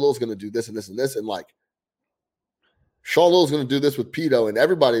Sean Little's gonna do this and this and this, and like Sean Little's gonna do this with Pito, and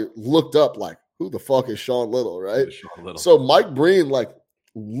everybody looked up like, who the fuck is Sean Little, right? So Mike Breen like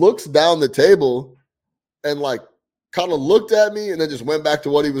looks down the table and like kind of looked at me and then just went back to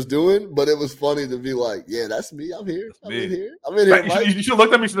what he was doing. But it was funny to be like, yeah, that's me. I'm here. I'm in here, Mike. You should have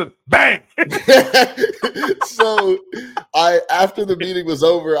looked at me. You should have bang. So after the meeting was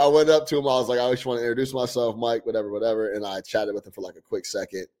over, I went up to him. I was like, I just want to introduce myself, Mike, whatever. And I chatted with him for like a quick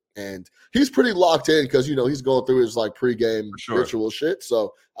second. And he's pretty locked in because, he's going through his like pregame ritual shit.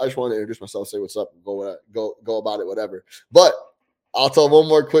 So I just wanted to introduce myself, say what's up, go about it, whatever. But I'll tell one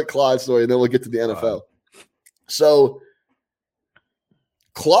more quick Clyde story, and then we'll get to the NFL. So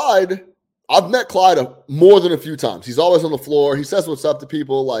Clyde, I've met Clyde more than a few times. He's always on the floor. He says what's up to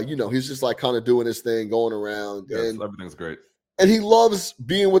people. Like, he's just like kind of doing his thing, going around. Yes, and everything's great. And he loves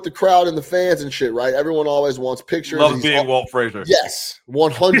being with the crowd and the fans and shit, right? Everyone always wants pictures. Loves being Walt Frazier. Yes,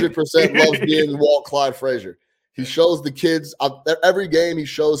 100% loves being Walt Clyde Frazier. He shows the kids every game. He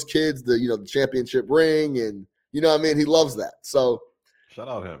shows kids the championship ring, and He loves that. So shout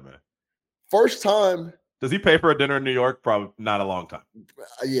out him, man. First time. Does he pay for a dinner in New York? Probably not a long time.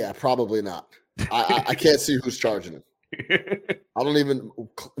 Yeah, probably not. I can't see who's charging him.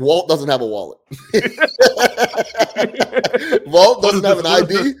 Walt doesn't have a wallet. Walt doesn't have an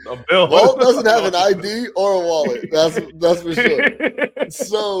ID. Walt doesn't have an ID or a wallet. That's for sure.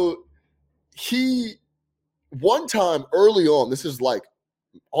 So one time early on, this is like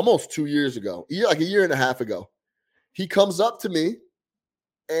almost 2 years ago, like a year and a half ago, he comes up to me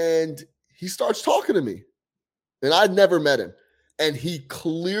and he starts talking to me. And I'd never met him. And he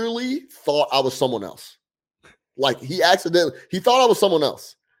clearly thought I was someone else. Like he thought I was someone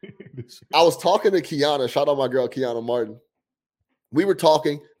else. I was talking to Kiana. Shout out my girl, Kiana Martin. We were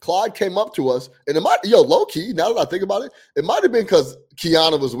talking. Clyde came up to us. And low key, now that I think about it, it might have been because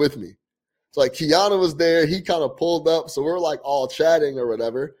Kiana was with me. It's like Kiana was there. He kind of pulled up. So we're like all chatting or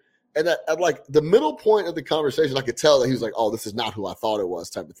whatever. And at like the middle point of the conversation, I could tell that he was like, oh, this is not who I thought it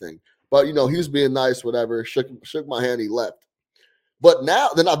was type of thing. But, he was being nice, whatever, shook my hand, he left. But now,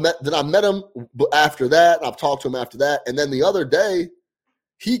 then I met him after that, and I've talked to him after that. And then the other day,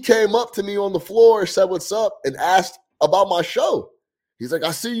 he came up to me on the floor, said what's up, and asked about my show. He's like,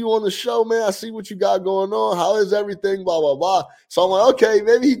 I see you on the show, man. I see what you got going on. How is everything, blah, blah, blah. So I'm like, okay,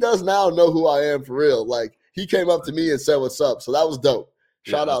 maybe he does now know who I am for real. Like, he came up to me and said what's up. So that was dope.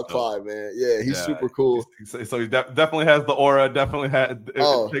 Shout out Clyde, man. Yeah, he's super cool. So he definitely has the aura. Definitely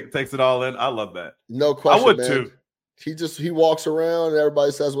takes it all in. I love that. No question, I would man. too. He walks around and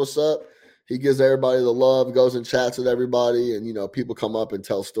everybody says what's up. He gives everybody the love, goes and chats with everybody, and people come up and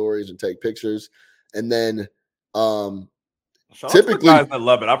tell stories and take pictures. And then typically guys that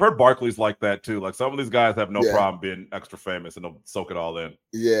love it. I've heard Barkley's like that too. Like some of these guys have no problem being extra famous and they'll soak it all in.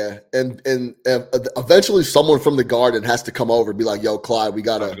 Yeah, and eventually someone from the Garden has to come over and be like, "Yo, Clyde, we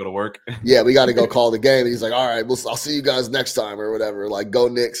gotta go to work." Yeah, we gotta go call the game. And he's like, "All right, I'll see you guys next time or whatever." Like, go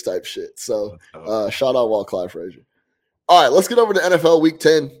Knicks type shit. So shout out Walt Clyde Frazier. All right, let's get over to NFL Week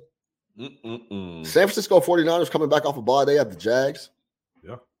 10. San Francisco 49ers coming back off a bye. They have the Jags.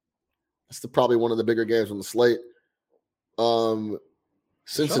 Yeah, that's probably one of the bigger games on the slate.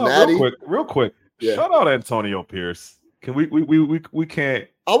 Cincinnati. Real quick. Yeah. Shout out Antonio Pierce. Can we can't.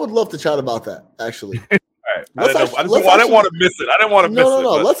 I would love to chat about that, actually. All right. I didn't want to miss it. I didn't want to miss it.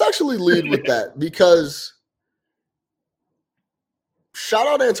 No. Let's actually lead with that because shout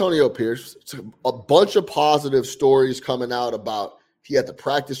out Antonio Pierce. It's a bunch of positive stories coming out about he had the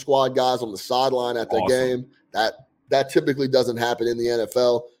practice squad guys on the sideline at the game. That typically doesn't happen in the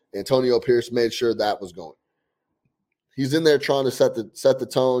NFL. Antonio Pierce made sure that was going. He's in there trying to set the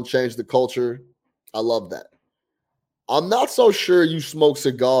tone, change the culture. I love that. I'm not so sure you smoke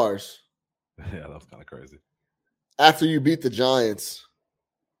cigars. Yeah, that was kind of crazy. After you beat the Giants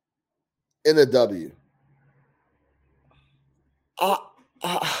in a W.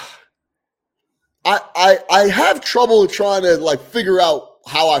 I have trouble trying to like figure out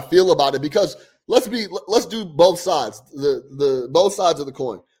how I feel about it because let's do both sides, the both sides of the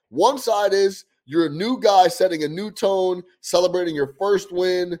coin. One side is you're a new guy setting a new tone, celebrating your first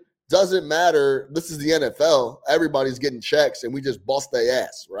win. Doesn't matter. This is the NFL. Everybody's getting checks, and we just bust their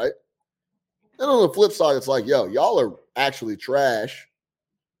ass, right? And on the flip side, it's like, yo, y'all are actually trash.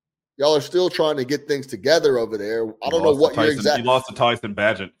 Y'all are still trying to get things together over there. I don't know what you're exactly. You lost to Tyson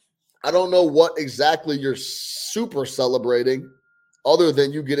Bagent. I don't know what exactly you're super celebrating other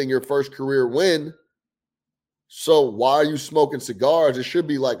than you getting your first career win. So why are you smoking cigars? It should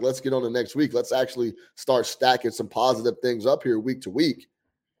be like, let's get on to next week. Let's actually start stacking some positive things up here week to week.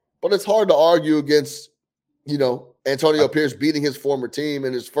 But it's hard to argue against, Antonio Pierce beating his former team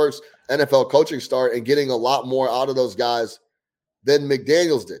in his first NFL coaching start and getting a lot more out of those guys than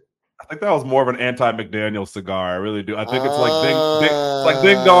McDaniels did. I think that was more of an anti-McDaniels cigar. I really do. I think it's like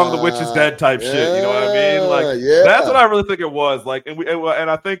ding dong, the witch is dead type shit. You know what I mean? Like that's what I really think it was. Like, and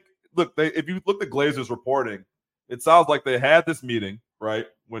I think, look, if you look at Glazer's reporting, it sounds like they had this meeting right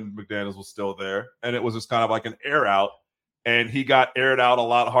when McDaniels was still there, and it was just kind of like an air out, and he got aired out a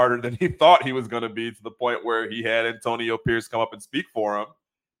lot harder than he thought he was going to be, to the point where he had Antonio Pierce come up and speak for him.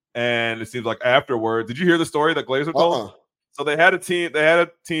 And it seems like afterwards, did you hear the story that Glazer told? So they had a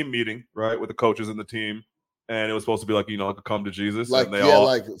team meeting, right, with the coaches and the team, and it was supposed to be like, like a come to Jesus. Like, and they all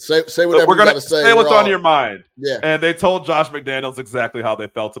like say whatever we're gonna you say. Say what's on your mind. Yeah. And they told Josh McDaniels exactly how they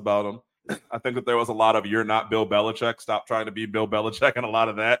felt about him. I think that there was a lot of "you're not Bill Belichick, stop trying to be Bill Belichick," and a lot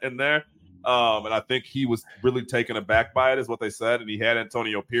of that in there. And I think he was really taken aback by it, is what they said. And he had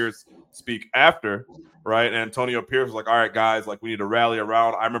Antonio Pierce speak after, right? And Antonio Pierce was like, "All right, guys, like we need to rally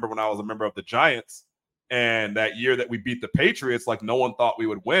around." I remember when I was a member of the Giants. And that year that we beat the Patriots, like no one thought we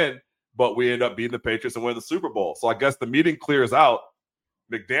would win, but we ended up beating the Patriots and winning the Super Bowl. So I guess the meeting clears out.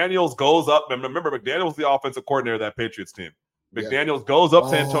 McDaniels goes up, and remember, McDaniels was the offensive coordinator of that Patriots team. McDaniels goes up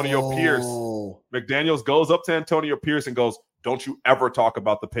to Antonio Pierce. McDaniels goes up to Antonio Pierce and goes, "Don't you ever talk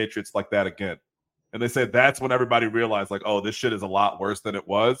about the Patriots like that again." And they said that's when everybody realized, like, oh, this shit is a lot worse than it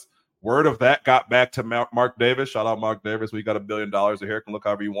was. Word of that got back to Mark Davis. Shout out Mark Davis. We got $1 billion a hair. Can look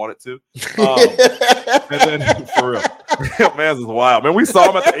however you want it to. And then, for real, man, this is wild. Man, we saw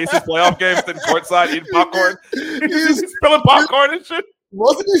him at the Aces playoff game sitting courtside eating popcorn. He's spilling popcorn and shit.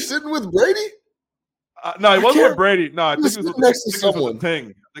 Wasn't he sitting with Brady? No, he wasn't with Brady. No, I think he was next to someone. Ting.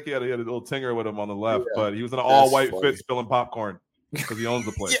 I think he had a little tinger with him on the left, but he was in an all-white fit spilling popcorn. Because he owns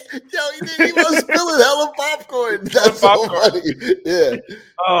the place. He was spilling hella popcorn. That's so funny.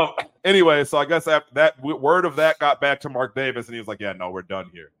 Yeah. Anyway, so I guess after that, word of that got back to Mark Davis, and he was like, "Yeah, no, we're done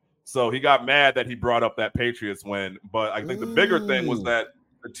here." So he got mad that he brought up that Patriots win. But I think the bigger thing was that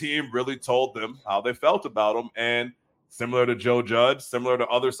the team really told them how they felt about him. And similar to Joe Judge, similar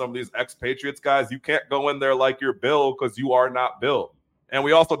to some of these ex-Patriots guys, you can't go in there like you're Bill because you are not Bill. And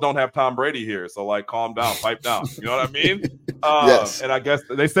we also don't have Tom Brady here. So, like, calm down, pipe down. You know what I mean? Yes. And I guess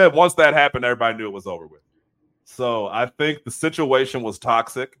they said once that happened, everybody knew it was over with. So I think the situation was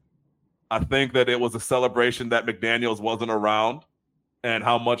toxic. I think that it was a celebration that McDaniels wasn't around and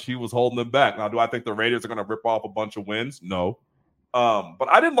how much he was holding them back. Now, do I think the Raiders are going to rip off a bunch of wins? No. But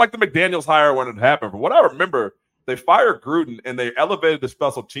I didn't like the McDaniels hire when it happened. From what I remember, they fired Gruden and they elevated the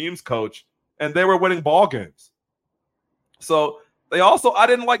special teams coach, and they were winning ball games. So I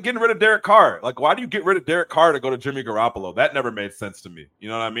didn't like getting rid of Derek Carr. Like, why do you get rid of Derek Carr to go to Jimmy Garoppolo? That never made sense to me. You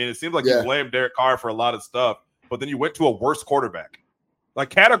know what I mean? It seems like you blamed Derek Carr for a lot of stuff, but then you went to a worse quarterback, like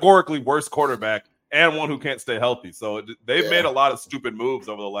categorically worse quarterback, and one who can't stay healthy. So they've made a lot of stupid moves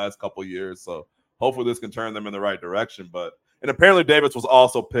over the last couple of years. So hopefully this can turn them in the right direction. And apparently Davis was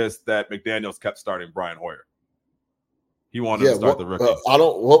also pissed that McDaniels kept starting Brian Hoyer. He wanted to start the rookies.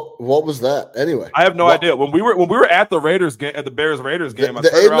 What was that anyway? I have no idea. When we were at the Raiders game, at the Bears Raiders game,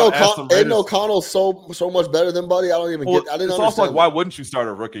 Aiden O'Connell's so much better than Buddy. I don't even get. I didn't. It's also like, why wouldn't you start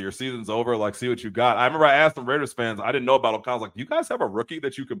a rookie? Your season's over. Like, see what you got. I remember I asked some Raiders fans. I didn't know about O'Connell. I was like, do you guys have a rookie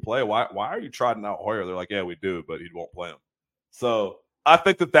that you can play? Why are you trotting out Hoyer? They're like, yeah, we do, but he won't play him. So I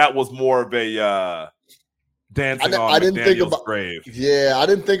think that was more of a dancing on McDaniel's grave. Yeah, I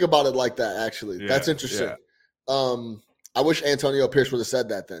didn't think about it like that. Actually, that's interesting. Yeah. I wish Antonio Pierce would have said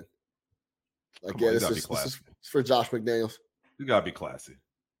that then. Like, this is for Josh McDaniels. You gotta be classy.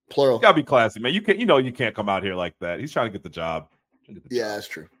 Plural. You gotta be classy, man. You can't come out here like that. He's trying to get the job. That's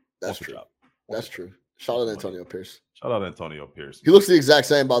true. That's true. Shout out Antonio Pierce. Shout out Antonio Pierce. He looks the exact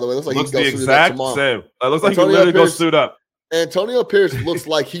same, by the way. Looks like he can go suit up tomorrow. Same. It looks like he literally go suit up. Antonio Pierce looks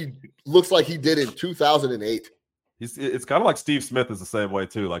like he did in 2008. It's kind of like Steve Smith is the same way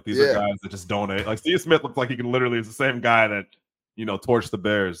too. Like, these are guys that just donate. Like, Steve Smith looks like he can literally is the same guy that torched the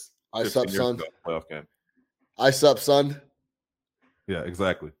Bears Ice up, 15 years son. ago, playoff game. Ice up, son. Yeah,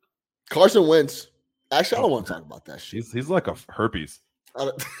 exactly. Carson Wentz. Actually, I don't want to talk about that shit. He's like a herpes. I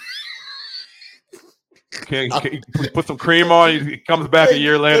don't- Can't put some cream on. He comes back a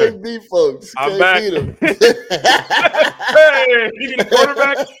year later. Can't beat folks. I'm Can't back. beat him. Hey, you need a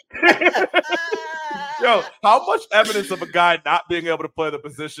quarterback? Yo, how much evidence of a guy not being able to play the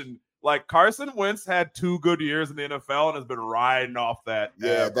position? Like Carson Wentz had 2 good years in the NFL and has been riding off that.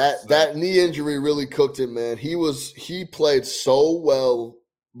 Yeah, that knee injury really cooked him, man. He played so well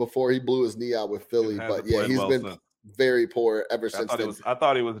before he blew his knee out with Philly, but yeah, he's been very poor ever since then. I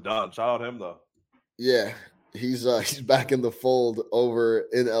thought he was done. Shout out him though. Yeah, he's back in the fold over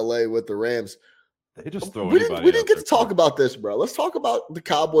in LA with the Rams. They just throw we didn't get to talk about this, bro. Let's talk about the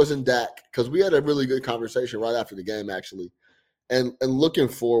Cowboys and Dak because we had a really good conversation right after the game, actually. And looking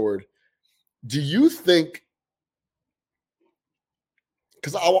forward, do you think?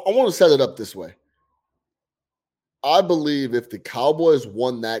 Because I want to set it up this way. I believe if the Cowboys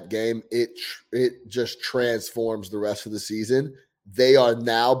won that game, it just transforms the rest of the season. They are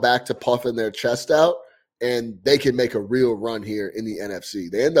now back to puffing their chest out, and they can make a real run here in the NFC.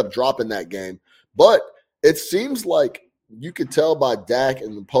 They end up dropping that game. But it seems like you could tell by Dak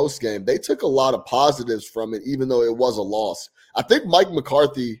in the postgame, they took a lot of positives from it, even though it was a loss. I think Mike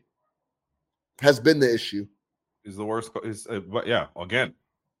McCarthy has been the issue. He's the worst. But yeah, again,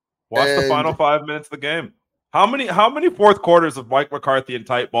 watch the final 5 minutes of the game. How many fourth quarters of Mike McCarthy in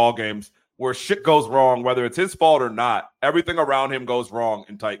tight ball games where shit goes wrong, whether it's his fault or not? Everything around him goes wrong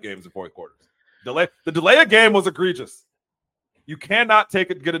in tight games in fourth quarters. The delay of game was egregious. You cannot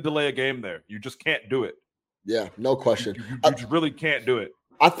get a delay of game there. You just can't do it. Yeah, no question. You just really can't do it.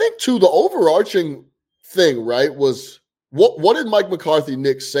 I think, too, the overarching thing, right, was what did Mike McCarthy,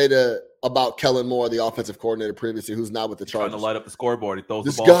 Nick, say about Kellen Moore, the offensive coordinator previously, who's now with the Chargers? Trying to light up the scoreboard. He throws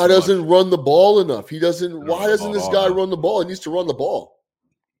this the ball. Guy doesn't run the ball enough. He doesn't. Why doesn't this guy run the ball? He needs to run the ball.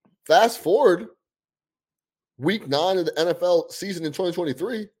 Fast forward, week 9 of the NFL season in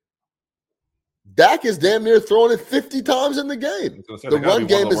 2023. Dak is damn near throwing it 50 times in the game. The run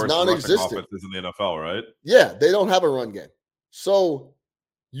game is non-existent. In the NFL, right? Yeah, they don't have a run game. So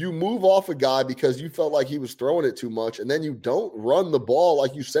you move off a guy because you felt like he was throwing it too much, and then you don't run the ball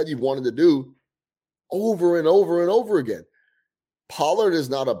like you said you wanted to do over and over and over again. Pollard is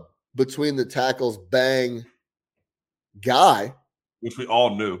not a between the tackles bang guy. Which we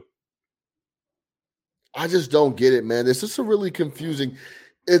all knew. I just don't get it, man. This is a really confusing.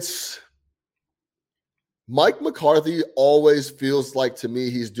 Mike McCarthy always feels like to me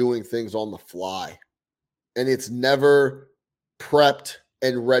he's doing things on the fly. And it's never prepped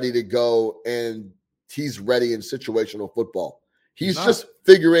and ready to go, and he's ready in situational football. He's just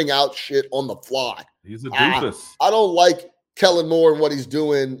figuring out shit on the fly. He's a doofus. I don't like Kellen Moore and what he's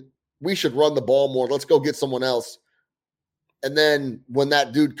doing. We should run the ball more. Let's go get someone else. And then when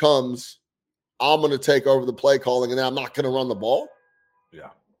that dude comes, I'm going to take over the play calling, and then I'm not going to run the ball. Yeah.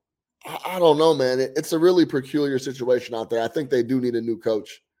 I don't know, man. It's a really peculiar situation out there. I think they do need a new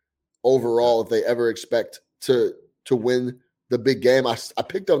coach overall if they ever expect to win the big game. I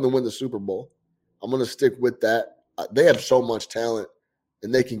picked them to win the Super Bowl. I'm going to stick with that. They have so much talent,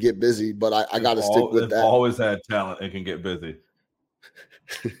 and they can get busy, but I got to stick with that. They've always had talent and can get busy.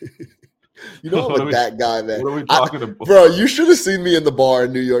 You know I'm that guy, man. What are we talking about? Bro, you should have seen me in the bar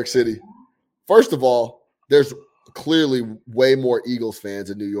in New York City. First of all, there's clearly way more Eagles fans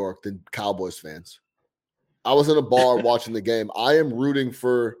in New York than Cowboys fans. I was in a bar watching the game. I am rooting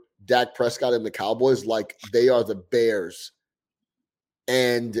for Dak Prescott and the Cowboys like they are the Bears.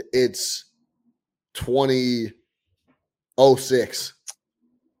 And it's 2006.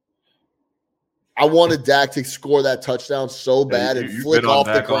 I wanted Dak to score that touchdown so bad and flick off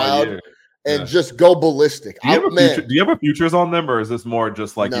the crowd and just go ballistic. Do you have a futures on them, or is this more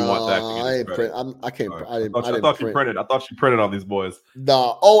just like you want Dak to get I can't. I thought you printed. I thought you printed on these boys.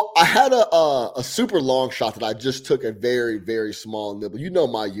 No. Oh, I had a super long shot that I just took a very, very small nibble. You know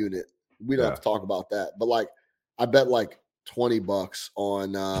my unit. We don't have to talk about that. But like, I bet like $20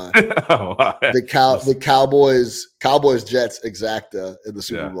 on the Cowboys Jets exacta in the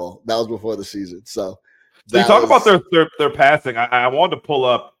Super Bowl. That was before the season. So you talk about their passing. I wanted to pull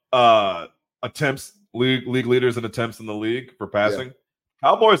up attempts, league leaders in attempts in the league for passing. Yeah.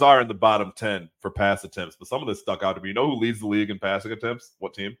 Cowboys are in the bottom 10 for pass attempts, but some of this stuck out to me. You know who leads the league in passing attempts?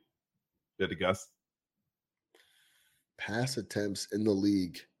 What team? You had to guess. Pass attempts in the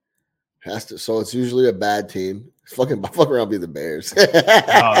league. So it's usually a bad team. Fuck around, be the Bears. No,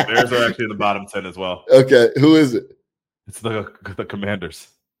 the Bears are actually in the bottom 10 as well. Okay, who is it? It's the Commanders.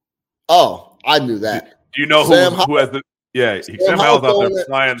 Oh, I knew that. Do you know who has the Yeah, Sam Howell's out there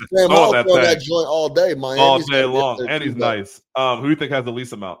flying, Sam throwing that thing joint all day. all day long, and he's nice. Who do you think has the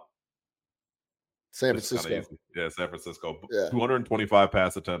least amount? San Francisco. Yeah, San Francisco. Yeah. 225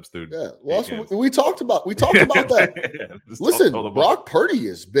 pass attempts, dude. Yeah, well, we talked about that. Listen, Brock Purdy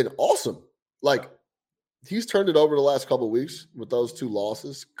has been awesome. Like, he's turned it over the last couple of weeks with those 2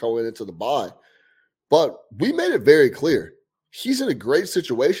 losses going into the bye. But we made it very clear. He's in a great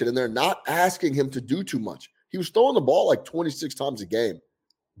situation, and they're not asking him to do too much. He was throwing the ball like 26 times a game,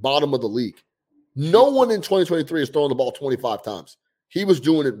 bottom of the league. No one in 2023 is throwing the ball 25 times. He was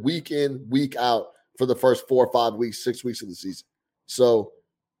doing it week in, week out for the first 4 or 5 weeks, 6 weeks of the season. So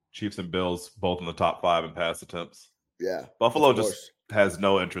Chiefs and Bills both in the top 5 in pass attempts. Yeah. Buffalo just has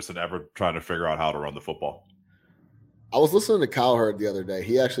no interest in ever trying to figure out how to run the football. I was listening to Cowherd the other day.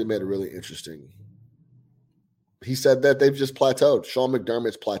 He actually made a really interesting. He said that they've just plateaued. Sean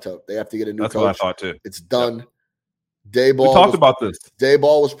McDermott's plateaued. They have to get a new coach. That's what I thought too. It's done. Yep. Dayball. We talked about this.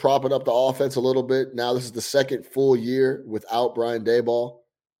 Dayball was propping up the offense a little bit. Now this is the second full year without Brian Dayball.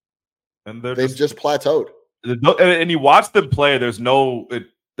 And they've just plateaued. And you watch them play, there's that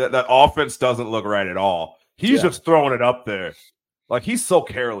offense doesn't look right at all. He's just throwing it up there. Like, he's so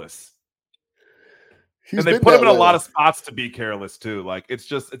careless. And they put him in a lot of spots to be careless too. Like,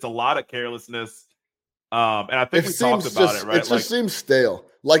 it's a lot of carelessness. And I think we talked about it, right? It just seems stale.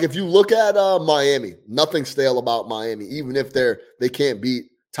 Like, if you look at Miami, nothing stale about Miami, even if they can't beat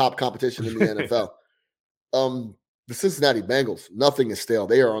top competition in the NFL. The Cincinnati Bengals, nothing is stale.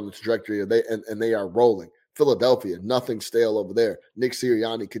 They are on the trajectory, and they are rolling. Philadelphia, nothing stale over there. Nick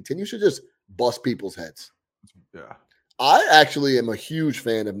Sirianni continues to just bust people's heads. Yeah. I actually am a huge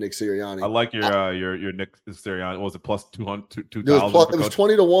fan of Nick Sirianni. I like your Nick Sirianni. What was it, plus 2,000? It was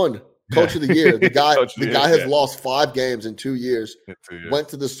 20-1. Coach of the year. The guy has lost 5 games in 2 years. Went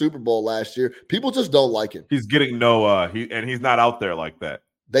to the Super Bowl last year. People just don't like him. He's getting and he's not out there like that.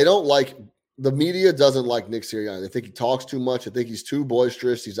 They don't like the media doesn't like Nick Sirianni. They think he talks too much. They think he's too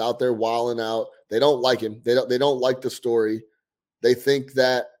boisterous. He's out there wilding out. They don't like him. They don't like the story. They think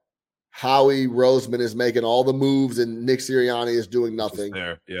that Howie Roseman is making all the moves and Nick Sirianni is doing nothing.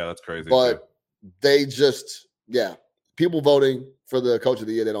 Yeah, that's crazy. But they just people voting for the coach of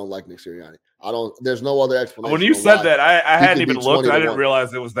the year, they don't like Nick Sirianni. There's no other explanation. When you said that, I hadn't even looked. I didn't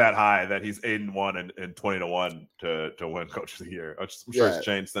realize it was that high, that he's 8-1 and 20-1 to win coach of the year. I'm sure it's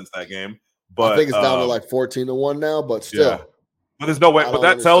changed since that game. But I think it's down to like 14-1 now, but still. Yeah. But there's no way. But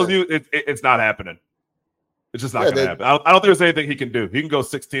that tells you it's not happening. It's just not going to happen. I don't think there's anything he can do. He can go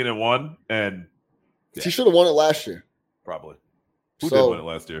 16-1 and he should have won it last year. Probably. Who did win it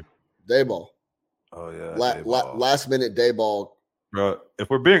last year? Dayball. Oh yeah. Last minute Dayball. Bro, if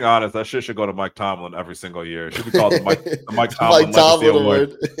we're being honest, that shit should go to Mike Tomlin every single year. It should be called the Mike Tomlin Legacy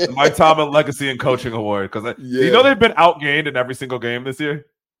Award. The Mike Tomlin Legacy and Coaching Award. Because you know they've been outgained in every single game this year?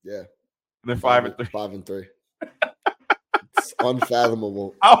 Yeah. And they're 5-3. 5-3. It's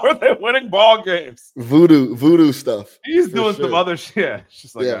unfathomable. How are they winning ball games? Voodoo stuff. He's doing some other shit. It's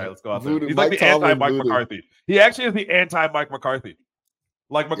just like, all right, let's go out there. He's like the anti-Mike McCarthy. He actually is the anti-Mike McCarthy.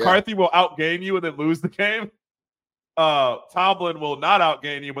 Like, McCarthy will outgain you and then lose the game. Tomlin will not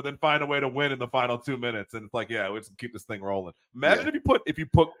outgain you, but then find a way to win in the final 2 minutes. And it's like, we just keep this thing rolling. Imagine if you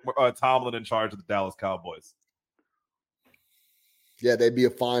put Tomlin in charge of the Dallas Cowboys. Yeah, they'd be a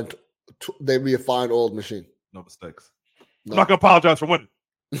fine old machine. No mistakes. No. I'm not gonna apologize for winning.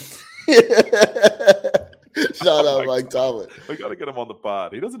 Shout out Mike Tomlin. We gotta get him on the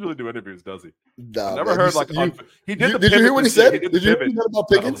pod. He doesn't really do interviews, does he? Nah, I never heard he did. Did you hear what he said? Did you hear about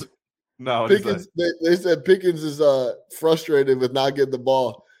Pickens? No, Pickens. They said Pickens is frustrated with not getting the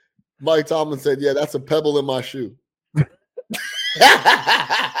ball. Mike Tomlin said, "Yeah, that's a pebble in my shoe."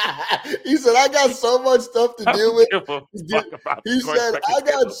 He said, "I got so much stuff to deal with." He said, "I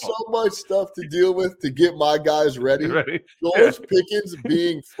got so much stuff to deal with to get my guys ready." George Pickens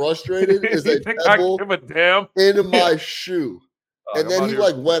being frustrated is a pebble in my shoe. And then he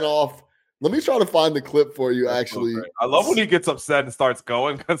went off. Let me try to find the clip for you, actually. So I love when he gets upset and starts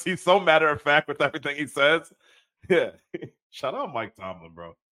going because he's so matter-of-fact with everything he says. Yeah. Shout out Mike Tomlin,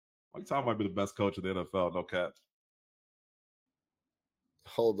 bro. Mike Tomlin might be the best coach in the NFL, no cap.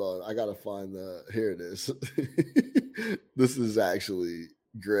 Hold on. I got to find here it is. This is actually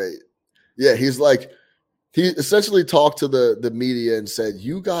great. Yeah, he essentially talked to the media and said,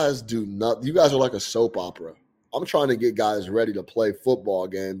 you guys are like a soap opera. I'm trying to get guys ready to play football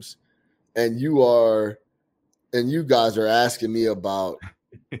games. And you guys are asking me about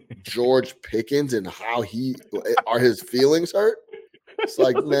George Pickens and how are his feelings hurt? It's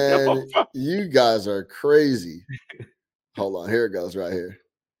like, man, you guys are crazy. Hold on, here it goes right here.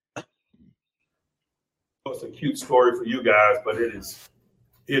 It's a cute story for you guys, but it is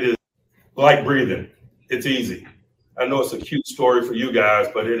like breathing. It's easy. I know it's a cute story for you guys,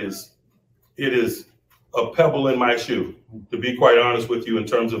 but it is a pebble in my shoe, to be quite honest with you, in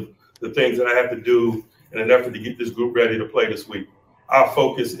terms of the things that I have to do in an effort to get this group ready to play this week. Our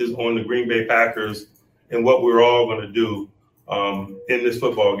focus is on the Green Bay Packers and what we're all going to do in this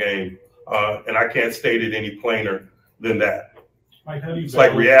football game. And I can't state it any plainer than that. Mike, how do you It's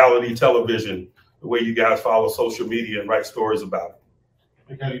like reality television, the way you guys follow social media and write stories about it.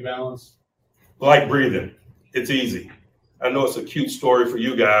 Like, how do you balance? Like breathing. It's easy. I know it's a cute story for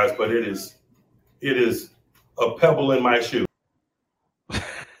you guys, but it is a pebble in my shoe. And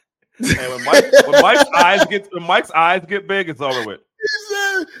when Mike's eyes get big, it's over with.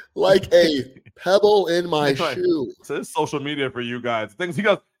 Like a pebble in my shoe. So it's social media for you guys. Things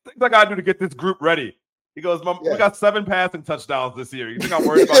I gotta do to get this group ready. He goes, we got 7 passing touchdowns this year. You think I'm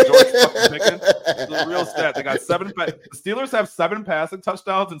worried about George fucking Pickens? It's a real stat. They got 7. The Steelers have 7 passing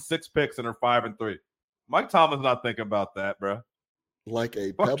touchdowns and 6 picks and are 5-3. Mike Tomlin's not thinking about that, bro. Like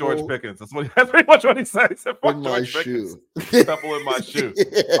a fuck pebble George Pickens. That's pretty much what he said. He said, fuck in George my Pickens. shoe. Pebble in my shoe.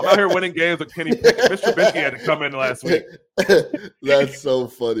 I'm out here winning games with Kenny Pickett. Mr. Trubisky had to come in last week. That's so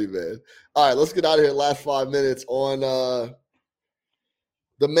funny, man. All right, let's get out of here. Last 5 minutes on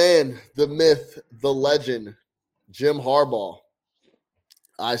the man, the myth, the legend, Jim Harbaugh.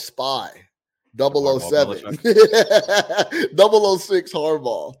 I spy. 007. 006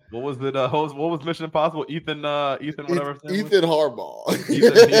 Harbaugh. What was it? What was Mission Impossible? Ethan whatever. Ethan Harbaugh.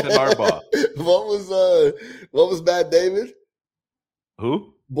 Ethan Harbaugh. What was Matt David?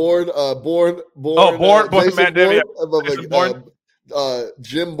 Who? Born Matt David.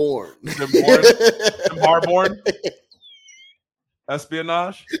 Jim Bourne. Jim Bourne. Jim Harbourne.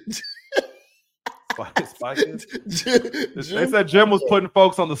 Espionage. Spy Kids. They said Jim was putting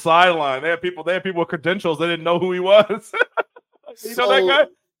folks on the sideline. They had people with credentials. They didn't know who he was. You know that guy?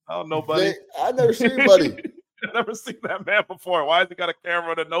 I don't know, buddy. I never seen Buddy. I've never seen that man before. Why has he got a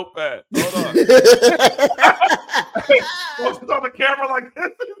camera and a notepad? Hold on. He's on the camera like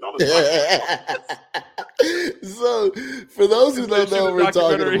this. So, for those who don't know what we're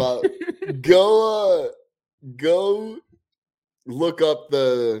talking about, go look up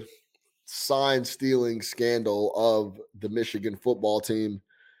the sign stealing scandal of the Michigan football team.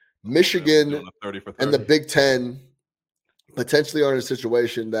 Michigan and the Big Ten potentially are in a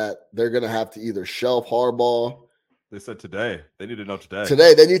situation that they're going to have to either shelf Harbaugh. They said today. They need to know today.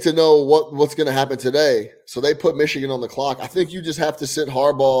 Today, they need to know what's going to happen today. So they put Michigan on the clock. I think you just have to sit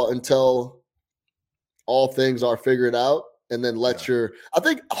Harbaugh until all things are figured out, and then I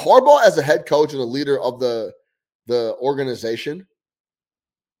think Harbaugh as a head coach and a leader of the organization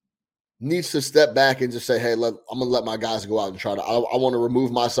needs to step back and just say, hey, I'm going to let my guys go out and try to – I want to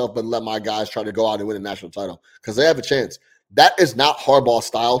remove myself but let my guys try to go out and win a national title because they have a chance. That is not Harbaugh's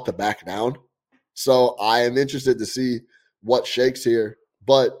style to back down. So I am interested to see what shakes here.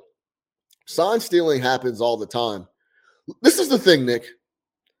 But sign stealing happens all the time. This is the thing, Nick.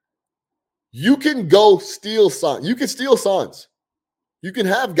 You can go steal signs. You can steal signs. You can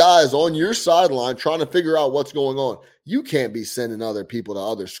have guys on your sideline trying to figure out what's going on. You can't be sending other people to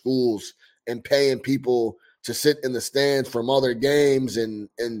other schools and paying people to sit in the stands from other games and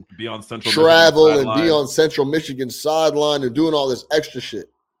be on Central travel and be on Central Michigan sideline and doing all this extra shit.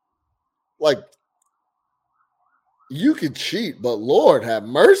 Like, you could cheat, but Lord have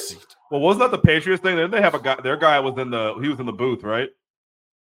mercy. Well, wasn't that the Patriots thing? Didn't they have a guy? Their guy was in the booth, right?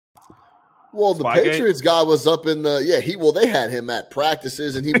 Well, the Patriots guy was up in they had him at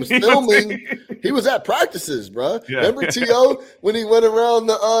practices and he was filming. He was at practices, bro. Yeah. Remember T.O. when he went around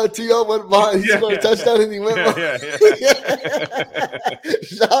T.O. went by, he scored a touchdown and he went by.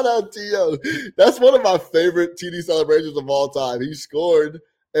 Shout out T.O. That's one of my favorite TD celebrations of all time. He scored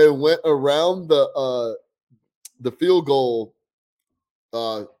and went around the field goal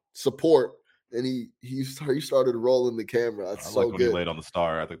support. And he started rolling the camera. That's so when good. He laid on the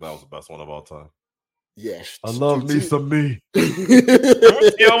star. I think that was the best one of all time. Yes. I love me some me.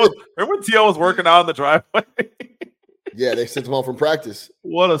 Remember when T.O. was working out in the driveway? Yeah, they sent him home from practice.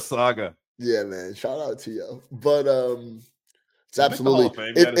 What a saga. Yeah, man. Shout out T.O. But it's absolutely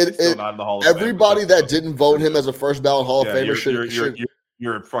everybody that didn't vote him as a first ballot Hall of Famer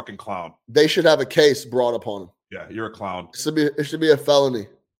you're a fucking clown. They should have a case brought upon him. Yeah, you're a clown. It should be a felony.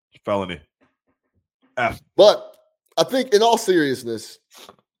 Felony. But I think in all seriousness,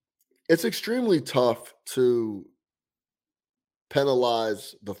 it's extremely tough to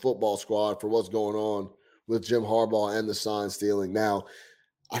penalize the football squad for what's going on with Jim Harbaugh and the sign stealing. Now,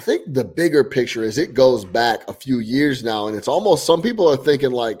 I think the bigger picture is it goes back a few years now, and it's almost some people are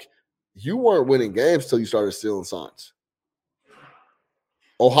thinking like you weren't winning games till you started stealing signs.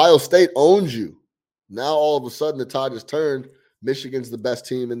 Ohio State owns you. Now all of a sudden the tide has turned. Michigan's the best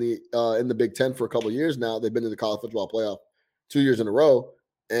team in the Big Ten for a couple of years now. They've been in the college football playoff 2 years in a row.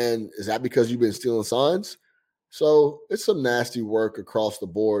 And is that because you've been stealing signs? So it's some nasty work across the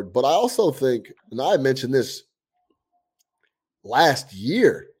board. But I also think, and I mentioned this last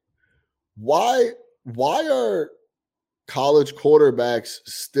year, why are college quarterbacks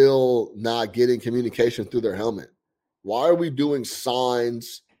still not getting communication through their helmet? Why are we doing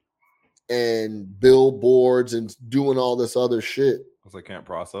signs and billboards and doing all this other shit? Because they can't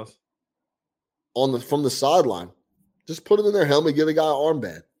process from the sideline. Just put it in their helmet, give a guy an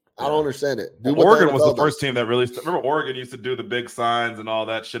armband. I don't understand it. Oregon was the first team that really – remember Oregon used to do the big signs and all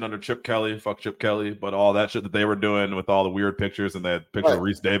that shit under Chip Kelly. Fuck Chip Kelly. But all that shit that they were doing with all the weird pictures, and they had pictures of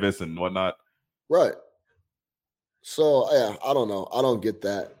Reese Davis and whatnot. Right. So, yeah, I don't know. I don't get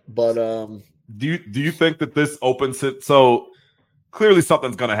that. But do you think that this opens it? So clearly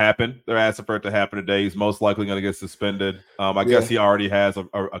something's going to happen. They're asking for it to happen today. He's most likely going to get suspended. I guess he already has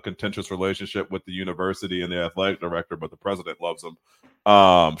a contentious relationship with the university and the athletic director, but the president loves him.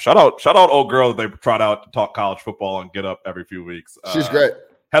 Shout out old girl that they trot out to talk college football and get up every few weeks. She's great.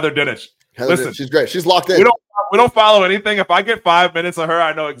 Heather Dinich. Listen, she's great. She's locked in. We don't follow anything. If I get 5 minutes of her,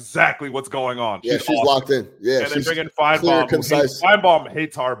 I know exactly what's going on. She's awesome. Locked in. Yeah, and they bring in Feinbaum. Feinbaum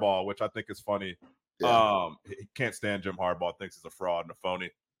hates Harbaugh, which I think is funny. Yeah. He can't stand Jim Harbaugh. Thinks he's a fraud and a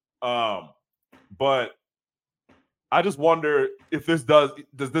phony. But I just wonder if this does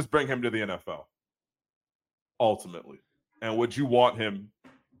this bring him to the NFL ultimately? And would you want him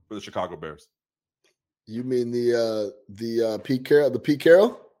for the Chicago Bears? You mean the Pete Carroll? The Pete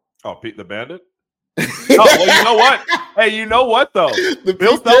Carroll? Oh, Pete the Bandit? Well, you know what? Hey, you know what though?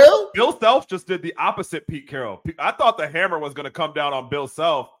 Bill Self just did the opposite. Pete Carroll. I thought the hammer was going to come down on Bill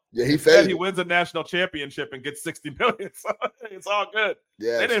Self. Yeah, he failed. He wins a national championship and gets $60 million. So it's all good.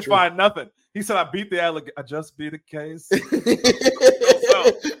 Yeah, they didn't find nothing. He said, I just beat the case.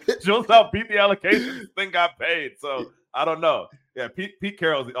 Bill Self beat the allocation. This thing got paid. So I don't know. Yeah, Pete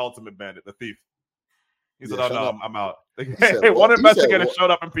Carroll's the ultimate bandit, the thief. He said, I'm out. Hey, one investigator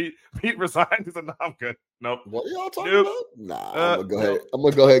showed up and Pete resigned. He said, no, I'm good. Nope. What are y'all talking about? Nah, I'm gonna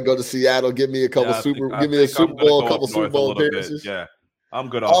go ahead and go to Seattle. Give me a couple Super Bowl, a couple Super Bowl appearances. Yeah, I'm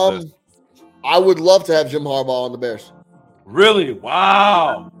good on this. I would love to have Jim Harbaugh on the Bears. Really?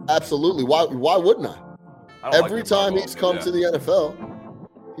 Wow. Absolutely. Why wouldn't I? Every time he's come to the NFL,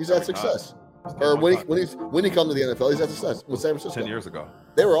 he's had success. Or when he come to the NFL, he's had success with San Francisco. 10 years ago.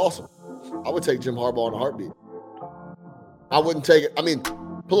 They were awesome. I would take Jim Harbaugh in a heartbeat. I wouldn't take it. I mean,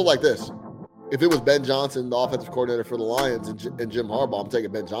 put it like this. If it was Ben Johnson, the offensive coordinator for the Lions, and Jim Harbaugh, I'm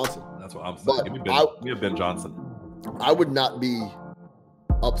taking Ben Johnson. That's what I'm saying. Give me Ben Johnson. I would not be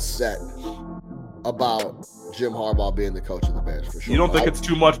upset about Jim Harbaugh being the coach of the Bears for sure. You don't think it's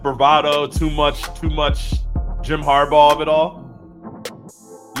too much bravado, too much Jim Harbaugh of it all?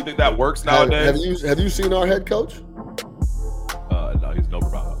 You think that works nowadays? Have you seen our head coach? No, he's no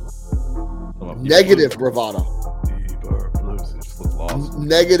bravado. Negative bravado. Lost.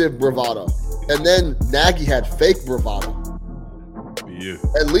 Negative bravado. And then Nagy had fake bravado. Yeah.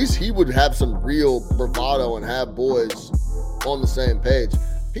 At least he would have some real bravado and have boys on the same page.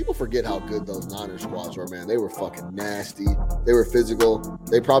 People forget how good those Niners squads were, man. They were fucking nasty. They were physical.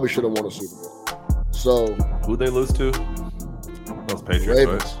 They probably should have won a Super Bowl. So who'd they lose to? Those Patriots,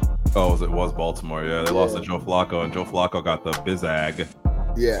 Ravens. Right? Oh, it was Baltimore. Yeah, they lost to Joe Flacco, and Joe Flacco got the bizag.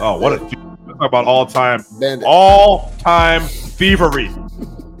 Yeah. Oh, what a talk about all-time thievery.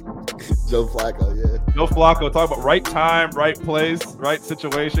 Joe Flacco, yeah. Joe Flacco, talk about right time, right place, right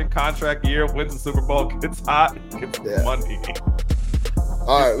situation, contract year, wins the Super Bowl, gets hot, gets money.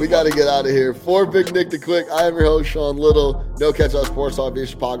 All right, we got to get out of here. For Big Nick the Quick, I am your host, Sean Little. No Catch Up Sports Talk via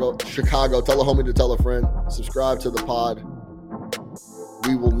Chicago. Tell a homie to tell a friend. Subscribe to the pod.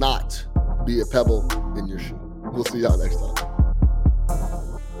 We will not be a pebble in your shoe. We'll see y'all next time.